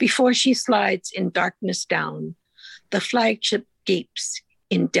 Before she slides in darkness down, the flagship gapes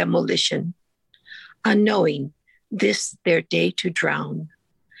in demolition, unknowing this their day to drown,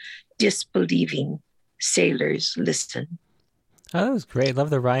 disbelieving sailors listen. Oh, that was great. Love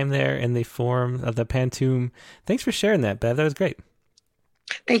the rhyme there and the form of the pantoum. Thanks for sharing that, Bev. That was great.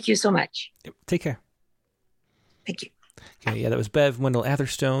 Thank you so much. Take care. Thank you. Okay, yeah, that was Bev Wendell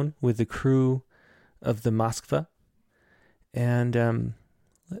Atherstone with the crew of the Moskva. And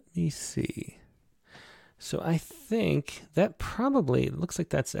let me see. So I think that probably looks like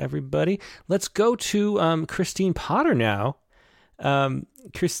that's everybody. Let's go to Christine Potter now.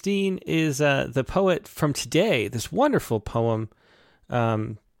 Christine is the poet from today. This wonderful poem.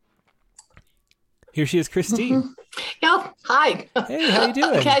 Here she is, Christine. Mm-hmm. Yeah, hi. Hey, how you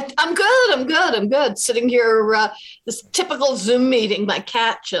doing? Okay, I'm good. Sitting here, this typical Zoom meeting. My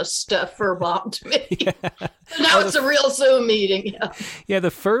cat just fur bombed me. Yeah. Now it's a real Zoom meeting. Yeah,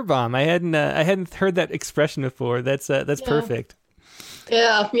 the fur bomb. I hadn't heard that expression before. That's perfect.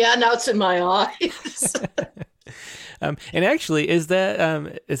 Yeah. Now it's in my eyes. And actually, is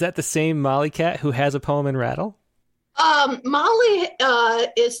that the same Molly cat who has a poem in Rattle? Molly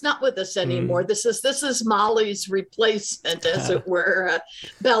is not with us anymore. This is Molly's replacement, as it were,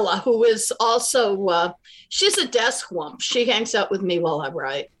 Bella, who is also she's a desk wump. She hangs out with me while I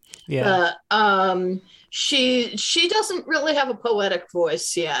write. Yeah. She doesn't really have a poetic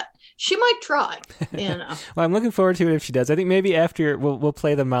voice yet. She might try, Well, I'm looking forward to it if she does. I think maybe after we'll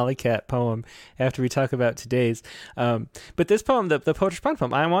play the Molly Cat poem after we talk about today's. But this poem, the Poetry Pond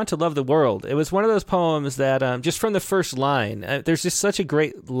poem, I Want to Love the World. It was one of those poems that just from the first line, there's just such a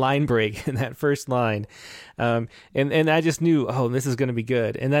great line break in that first line, and I just knew, this is going to be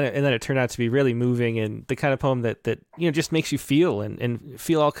good. And then it turned out to be really moving and the kind of poem that just makes you feel and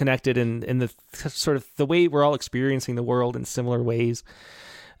feel all connected in the sort of the way we're all experiencing the world in similar ways.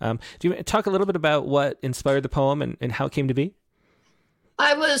 Do you want to talk a little bit about what inspired the poem and how it came to be?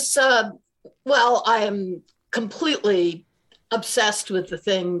 I was, I am completely obsessed with the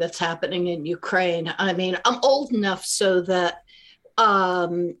thing that's happening in Ukraine. I mean, I'm old enough so that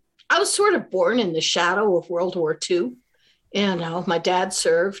I was sort of born in the shadow of World War II. My dad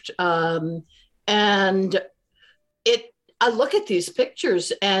served. And I look at these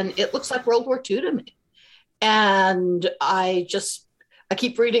pictures and it looks like World War II to me. And I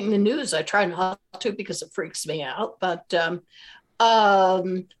keep reading the news. I try not to because it freaks me out. But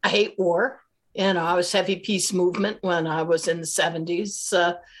I hate war. I was heavy peace movement when I was in the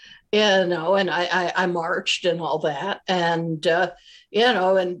 70s. And I marched and all that. And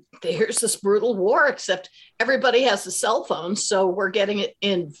and here's this brutal war. Except everybody has a cell phone, so we're getting it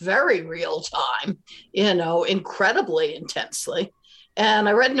in very real time. Incredibly intensely. And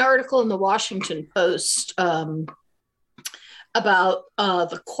I read an article in the Washington Post. About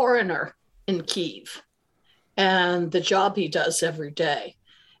the coroner in Kyiv and the job he does every day.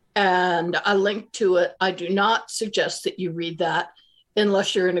 And I linked to it. I do not suggest that you read that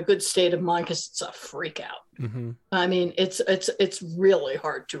unless you're in a good state of mind, because it's a freak out. Mm-hmm. I mean, it's really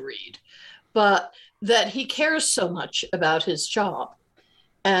hard to read, but that he cares so much about his job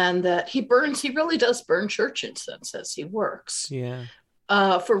and that he really does burn church incense as he works. Yeah.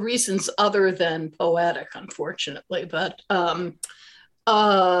 For reasons other than poetic, unfortunately. But and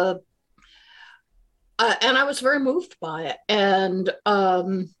I was very moved by it. And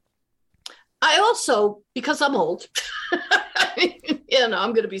I also, because I'm old,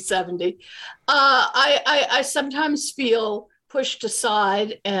 I'm going to be 70. I sometimes feel pushed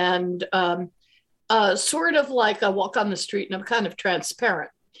aside and sort of like I walk on the street and I'm kind of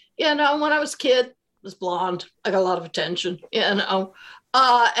transparent. When I was a kid, I was blonde. I got a lot of attention. And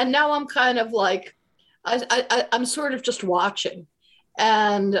now I'm kind of like, I'm sort of just watching.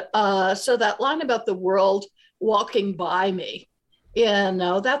 And so that line about the world walking by me,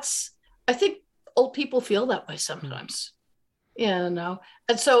 I think old people feel that way sometimes, And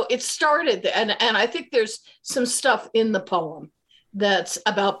so it started, and I think there's some stuff in the poem that's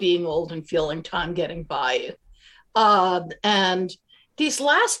about being old and feeling time getting by you. And these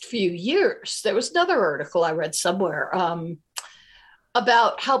last few years, there was another article I read somewhere,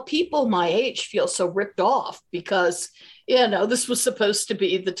 about how people my age feel so ripped off because, this was supposed to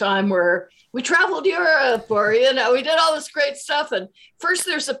be the time where we traveled Europe or, we did all this great stuff. And first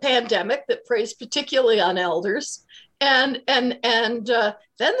there's a pandemic that preys particularly on elders. And then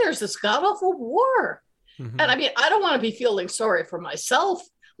there's this god-awful war. Mm-hmm. And I mean, I don't want to be feeling sorry for myself.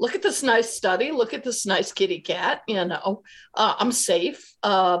 Look at this nice study. Look at this nice kitty cat. I'm safe.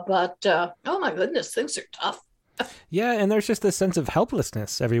 But oh my goodness, things are tough. Yeah, and there's just this sense of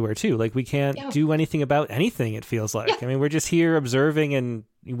helplessness everywhere too. Like we can't do anything about anything, it feels like. Yeah. I mean, we're just here observing and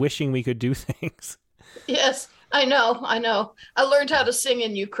wishing we could do things. Yes. I know. I learned how to sing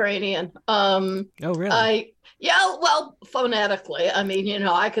in Ukrainian. Oh, really? Well, phonetically. I mean,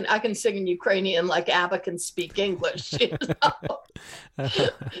 I can sing in Ukrainian like ABBA can speak English.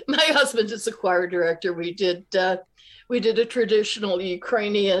 My husband is a choir director. We did a traditional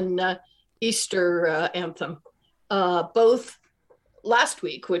Ukrainian Easter anthem, both last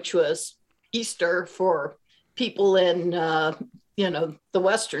week, which was Easter for people in the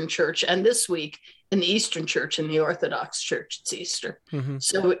Western Church, and this week in the Eastern Church, in the Orthodox Church, it's Easter. Mm-hmm.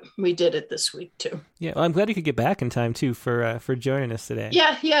 So we did it this week too. Yeah, well, I'm glad you could get back in time too for joining us today.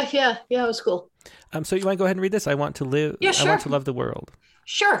 Yeah, it was cool. So you want to go ahead and read this? I want to live. Yeah, sure. I want to love the world.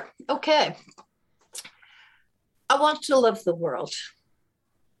 Sure. Okay. I want to love the world.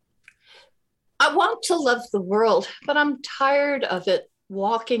 I want to love the world, but I'm tired of it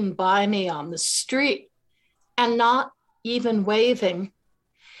walking by me on the street and not even waving,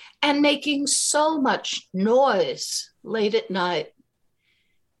 and making so much noise late at night.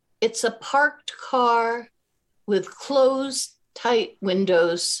 It's a parked car with closed, tight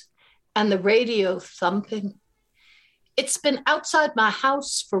windows and the radio thumping. It's been outside my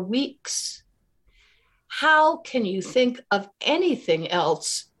house for weeks. How can you think of anything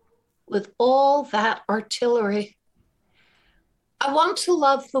else with all that artillery? I want to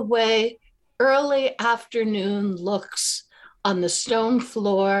love the way early afternoon looks on the stone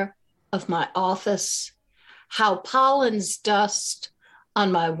floor of my office, how pollen's dust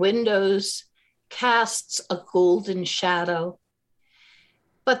on my windows casts a golden shadow.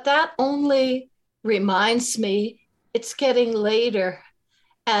 But that only reminds me it's getting later,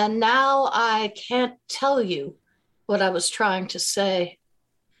 and now I can't tell you what I was trying to say.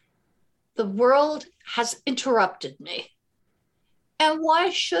 The world has interrupted me. And why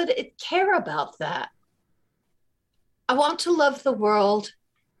should it care about that? I want to love the world,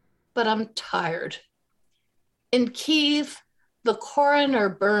 but I'm tired. In Kyiv, the coroner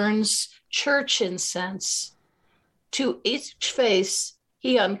burns church incense. To each face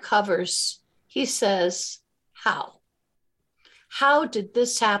he uncovers, he says, how? How did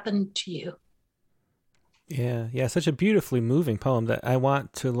this happen to you? Yeah, such a beautifully moving poem, that I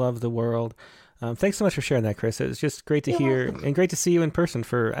want to love the world. Thanks so much for sharing that, Chris. It was just great to hear and great to see you in person.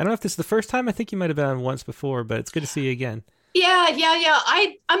 I don't know if this is the first time. I think you might have been on once before, but it's good to see you again. Yeah.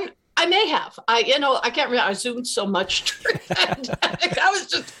 I may have. I can't remember. I zoomed so much during the pandemic. I was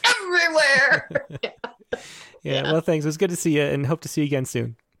just everywhere. Yeah. Well, thanks. It was good to see you, and hope to see you again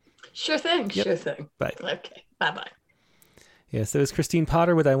soon. Sure thing. Yep. Sure thing. Bye. Okay. Bye. Yes, that was Christine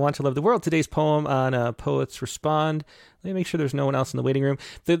Potter with I Want to Love the World, today's poem on Poets Respond. Let me make sure there's no one else in the waiting room.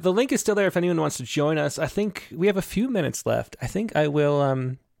 The link is still there if anyone wants to join us. I think we have a few minutes left. I think I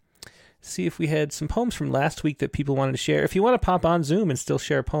will see if we had some poems from last week that people wanted to share. If you want to pop on Zoom and still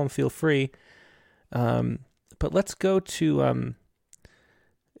share a poem, feel free. But let's go to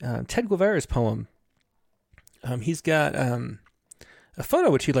Ted Guevara's poem. He's got a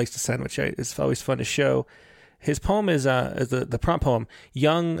photo which he likes to send, which is always fun to show. His poem is the prompt poem.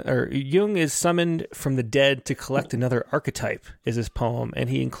 Jung is summoned from the dead to collect another archetype is his poem, and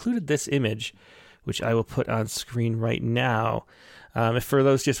he included this image, which I will put on screen right now. For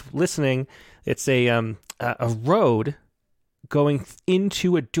those just listening, it's a road going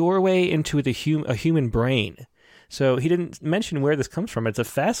into a doorway into a human brain. So he didn't mention where this comes from. It's a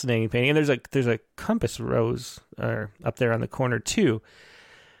fascinating painting, and there's a compass rose up there on the corner too.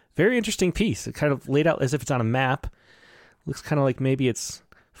 Very interesting piece. It kind of laid out as if it's on a map. Looks kind of like maybe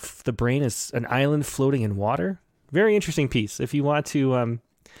the brain is an island floating in water. Very interesting piece. If you want to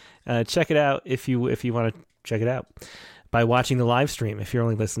check it out, if you want to check it out by watching the live stream, if you're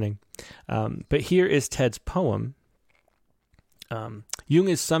only listening. But here is Ted's poem. Jung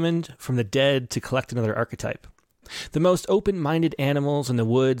is summoned from the dead to collect another archetype. The most open-minded animals in the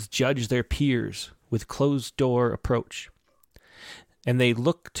woods judge their peers with closed-door approach. And they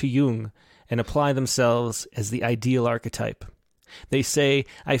look to Jung and apply themselves as the ideal archetype. They say,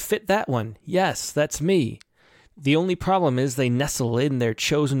 I fit that one. Yes, that's me. The only problem is they nestle in their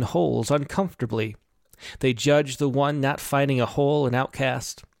chosen holes uncomfortably. They judge the one not finding a hole an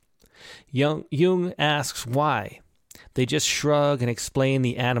outcast. Jung asks why. They just shrug and explain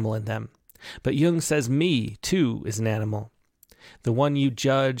the animal in them. But Jung says me, too, is an animal. The one you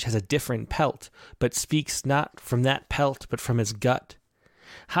judge has a different pelt, but speaks not from that pelt, but from his gut.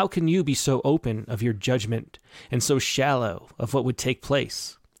 How can you be so open of your judgment, and so shallow of what would take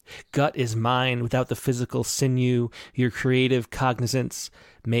place? Gut is mind without the physical sinew your creative cognizance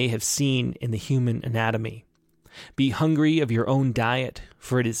may have seen in the human anatomy. Be hungry of your own diet,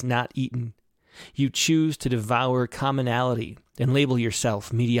 for it is not eaten. You choose to devour commonality and label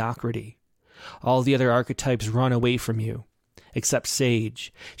yourself mediocrity. All the other archetypes run away from you. Except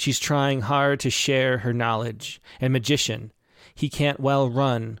Sage. She's trying hard to share her knowledge. And Magician. He can't well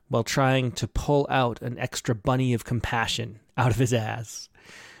run while trying to pull out an extra bunny of compassion out of his ass.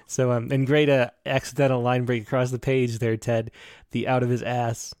 So, and great accidental line break across the page there, Ted. The out of his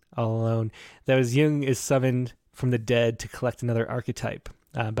ass, all alone. That was Jung is summoned from the dead to collect another archetype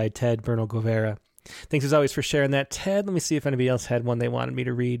by Ted Bernal Guevara. Thanks as always for sharing that, Ted. Let me see if anybody else had one they wanted me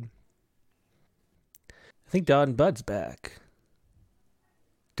to read. I think Don Bud's back.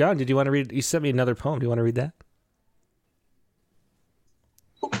 Don, did you want to read? You sent me another poem. Do you want to read that?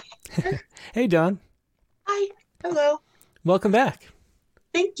 Hey, Don. Hi. Hello. Welcome back.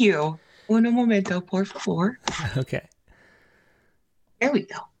 Thank you. Un momento, por favor. Okay. There we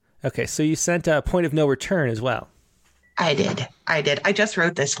go. Okay, so you sent a Point of No Return as well. I did. I just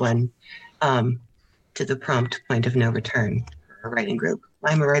wrote this one to the prompt Point of No Return for a writing group.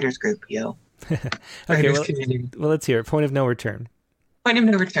 I'm a writer's group, yo. Okay, well, let's hear it. Point of No Return. Point of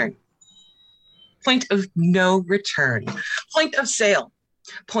no return. Point of no return. Point of sale.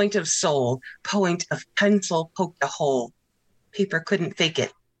 Point of soul. Point of pencil poked a hole. Paper couldn't fake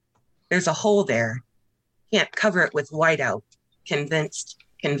it. There's a hole there. Can't cover it with whiteout.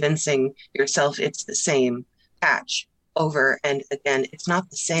 Convincing yourself it's the same. Patch over and again. It's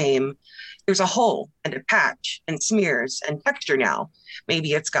not the same. There's a hole and a patch and smears and texture now.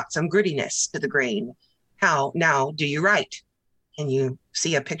 Maybe it's got some grittiness to the grain. How now do you write? Can you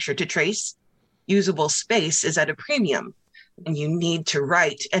see a picture to trace? Usable space is at a premium. When you need to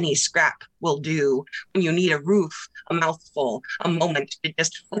write, any scrap will do. When you need a roof, a mouthful, a moment to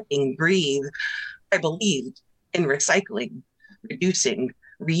just fucking breathe. I believed in recycling, reducing,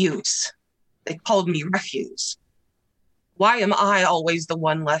 reuse. They called me refuse. Why am I always the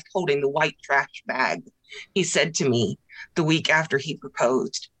one left holding the white trash bag? He said to me the week after he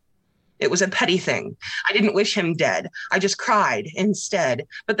proposed. It was a petty thing. I didn't wish him dead. I just cried instead.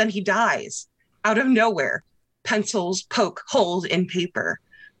 But then he dies out of nowhere. Pencils poke holes in paper.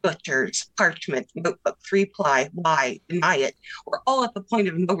 Butchers, parchment, notebook, 3-ply, lie, deny it. We're all at the point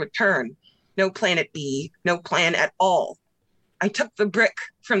of no return. No planet B, no plan at all. I took the brick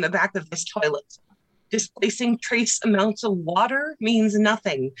from the back of this toilet. Displacing trace amounts of water means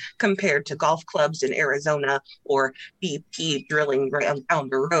nothing compared to golf clubs in Arizona or BP drilling down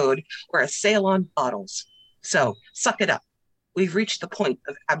the road or a sale on bottles. So suck it up. We've reached the point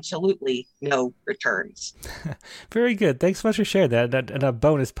of absolutely no returns. Very good. Thanks so much for sharing that. And a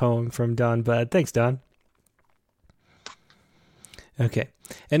bonus poem from Don Bud. Thanks, Don. Okay.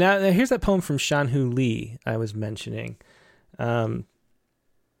 And now here's that poem from Shanhu Lee I was mentioning. I'm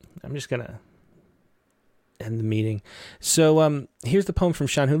just going to end the meeting. So here's the poem from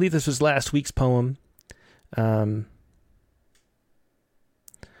Shanhu Lee. This was last week's poem. Two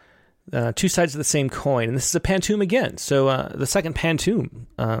sides of the same coin. And this is a pantoum again. So the second pantoum.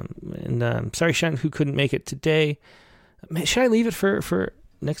 Sorry, Shanhu couldn't make it today. Should I leave it for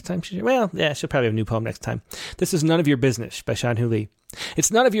next time? Well, yeah, she'll probably have a new poem next time. This is None of Your Business by Shanhu Lee. It's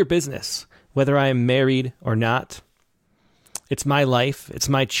none of your business whether I am married or not. It's my life. It's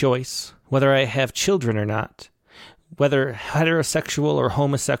my choice. Whether I have children or not, whether heterosexual or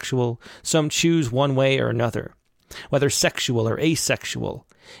homosexual, some choose one way or another. Whether sexual or asexual,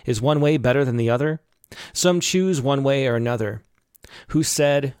 is one way better than the other? Some choose one way or another. Who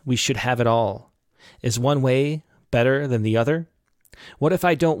said we should have it all? Is one way better than the other? What if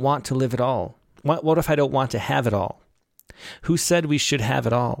I don't want to live at all? What if I don't want to have it all? Who said we should have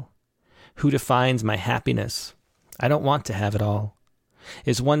it all? Who defines my happiness? I don't want to have it all.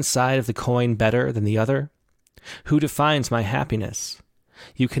 Is one side of the coin better than the other? Who defines my happiness?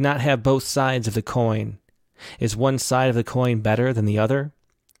 You cannot have both sides of the coin. Is one side of the coin better than the other?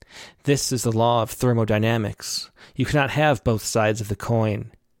 This is the law of thermodynamics. You cannot have both sides of the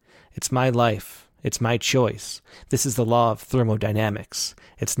coin. It's my life. It's my choice. This is the law of thermodynamics.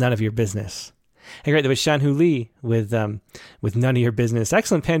 It's none of your business. Hey, great. That was Shanhu Lee with None of Your Business.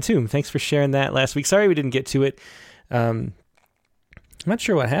 Excellent pantoum. Thanks for sharing that last week. Sorry we didn't get to it. I'm not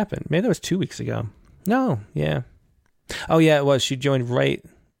sure what happened. Maybe that was 2 weeks ago. No, yeah. Oh, yeah, it was. She joined right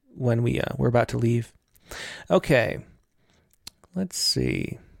when we were about to leave. Okay. Let's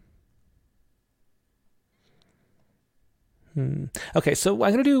see. Okay, so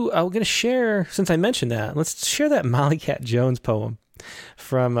I'm going to share, since I mentioned that, let's share that Molly Cat Jones poem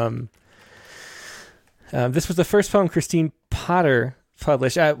from, this was the first poem Christine Potter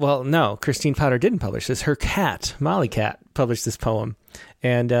published. Christine Potter didn't publish this. Her cat, Molly Cat, published this poem.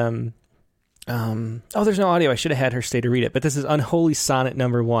 And, there's no audio. I should have had her stay to read it. But this is Unholy Sonnet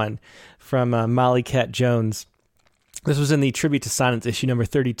number 1 from Molly Cat Jones. This was in the Tribute to Sonnets issue number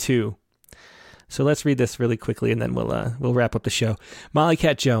 32. So let's read this really quickly, and then we'll wrap up the show. Molly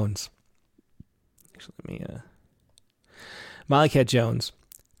Cat Jones. Actually, Molly Cat Jones.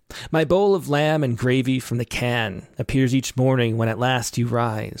 My bowl of lamb and gravy from the can appears each morning when at last you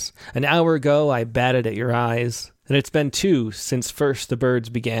rise. An hour ago I batted at your eyes, and it's been 2 since first the birds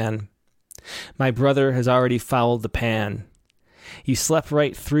began. My brother has already fouled the pan. You slept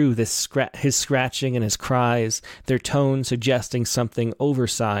right through his scratching and his cries, their tone suggesting something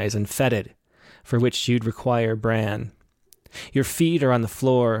oversized and fetid, for which you'd require bran. Your feet are on the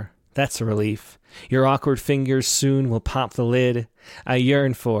floor, that's a relief. Your awkward fingers soon will pop the lid I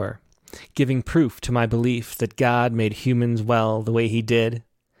yearn for, giving proof to my belief that God made humans well the way he did.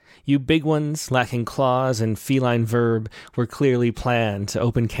 You big ones, lacking claws and feline verb, were clearly planned to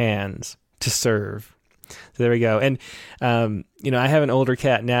open cans, to serve. So there we go. And, I have an older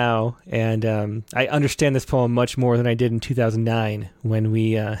cat now, and I understand this poem much more than I did in 2009 when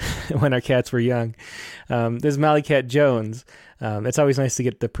when our cats were young. This is Molly Cat Jones. It's always nice to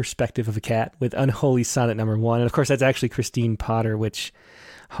get the perspective of a cat with Unholy Sonnet number 1. And of course, that's actually Christine Potter, which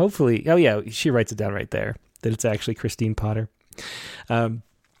hopefully, she writes it down right there, that it's actually Christine Potter.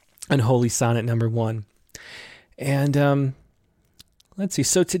 Unholy Sonnet number 1. And let's see.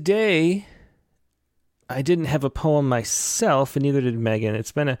 So today, I didn't have a poem myself, and neither did Megan.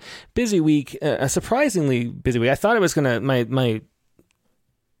 It's been a busy week, a surprisingly busy week. I thought it was going to, my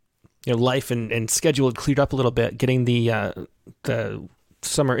life and schedule had cleared up a little bit, getting the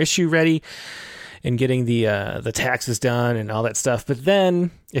summer issue ready and getting the taxes done and all that stuff. But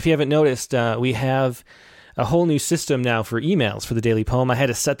then, if you haven't noticed, we have a whole new system now for emails for the Daily Poem. I had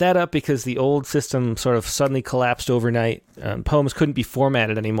to set that up because the old system sort of suddenly collapsed overnight. Poems couldn't be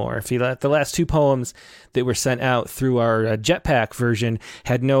formatted anymore. If the last 2 poems that were sent out through our Jetpack version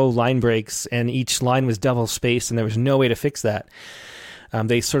had no line breaks, and each line was double spaced, and there was no way to fix that.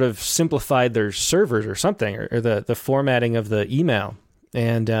 They sort of simplified their servers or something, or the formatting of the email,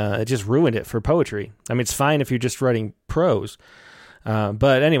 and it just ruined it for poetry. I mean, it's fine if you're just writing prose.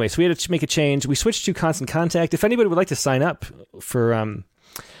 But anyway, so we had to make a change. We switched to Constant Contact. If anybody would like to sign up for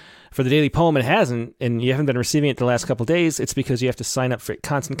the Daily Poem and hasn't, and you haven't been receiving it the last couple of days, it's because you have to sign up for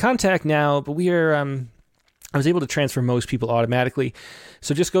Constant Contact now. But I was able to transfer most people automatically.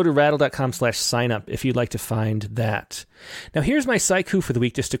 So just go to rattle.com/sign up if you'd like to find that. Now here's my Saiku for the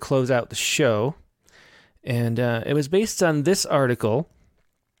week, just to close out the show. And it was based on this article,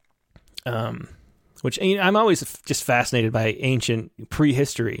 which I'm always just fascinated by ancient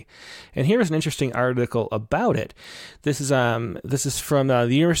prehistory. And here's an interesting article about it. This is from the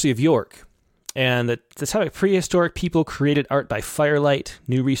University of York. And the topic, prehistoric people created art by firelight,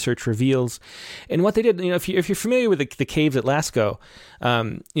 new research reveals. And what they did, if you're familiar with the caves at Lascaux,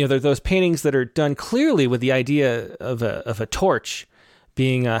 there are those paintings that are done clearly with the idea of a torch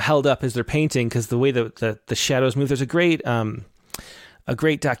being held up as they're painting, because the way the shadows move. There's a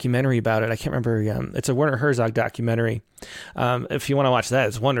great documentary about it. I can't remember. It's a Werner Herzog documentary. If you want to watch that,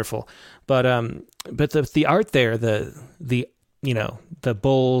 it's wonderful. But the art there, the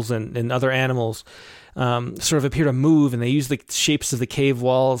bulls and other animals sort of appear to move, and they use the shapes of the cave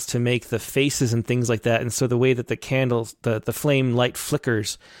walls to make the faces and things like that. And so the way that the candles, the flame light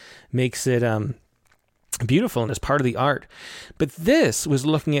flickers, makes it beautiful and is part of the art. But this was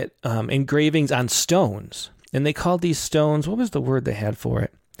looking at engravings on stones. And they called these stones, what was the word they had for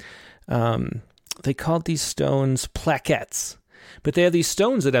it? They called these stones plaquettes. But they have these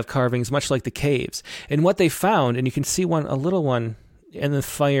stones that have carvings much like the caves. And what they found, and you can see a little one in the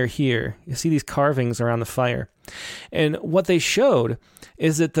fire here. You see these carvings around the fire. And what they showed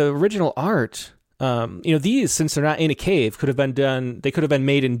is that the original art, these, since they're not in a cave, could have been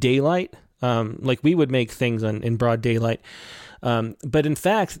made in daylight, like we would make things in broad daylight. But in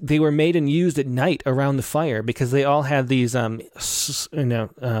fact, they were made and used at night around the fire because they all had these,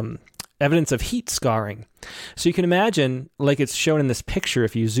 evidence of heat scarring. So you can imagine, like it's shown in this picture,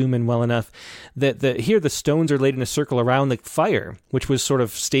 if you zoom in well enough, that here the stones are laid in a circle around the fire, which was sort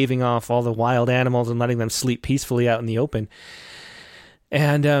of staving off all the wild animals and letting them sleep peacefully out in the open.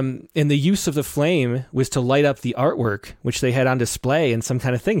 And the use of the flame was to light up the artwork, which they had on display and some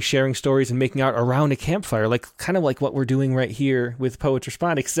kind of thing, sharing stories and making art around a campfire, kind of like what we're doing right here with Poets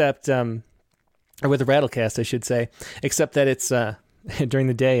Respond, except, or with the Rattlecast, I should say, except that it's during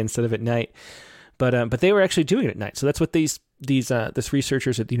the day instead of at night. But they were actually doing it at night. So that's what this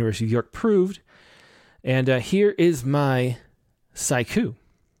researchers at the University of York proved. And here is my Saiku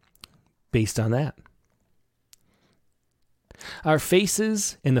based on that. Our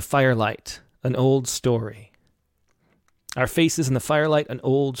faces in the firelight, an old story. Our faces in the firelight, an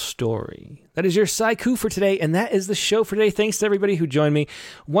old story. That is your Saiku for today, and that is the show for today. Thanks to everybody who joined me.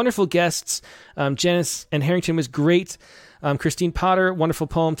 Wonderful guests. Janice and Harrington was great. Christine Potter, wonderful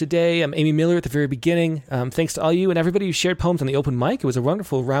poem today. Amy Miller at the very beginning. Thanks to all you and everybody who shared poems on the open mic. It was a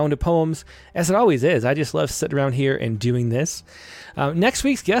wonderful round of poems, as it always is. I just love sitting around here and doing this. Next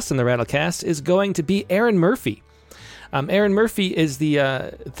week's guest on the Rattlecast is going to be Erin Murphy. Erin Murphy is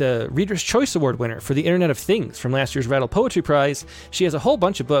the Reader's Choice Award winner for the Internet of Things from last year's Rattle Poetry Prize. She has a whole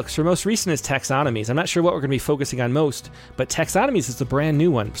bunch of books. Her most recent is Taxonomies. I'm not sure what we're going to be focusing on most, but Taxonomies is the brand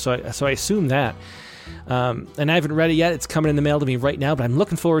new one, so I assume that. And I haven't read it yet. It's coming in the mail to me right now, but I'm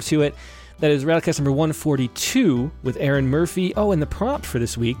looking forward to it. That is Rattlecast number 142 with Erin Murphy. Oh, and the prompt for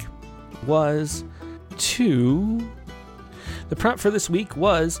this week was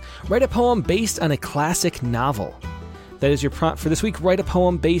write a poem based on a classic novel. That is your prompt for this week. Write a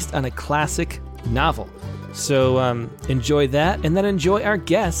poem based on a classic novel. So enjoy that, and then enjoy our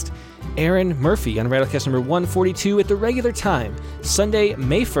guest, Erin Murphy, on Rattlecast number 142 at the regular time, Sunday,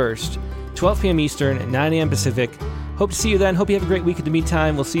 May 1st, 12 p.m. Eastern, 9 a.m. Pacific. Hope to see you then. Hope you have a great week in the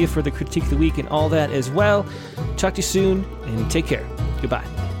meantime. We'll see you for the Critique of the Week and all that as well. Talk to you soon, and take care.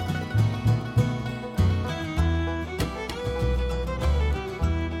 Goodbye.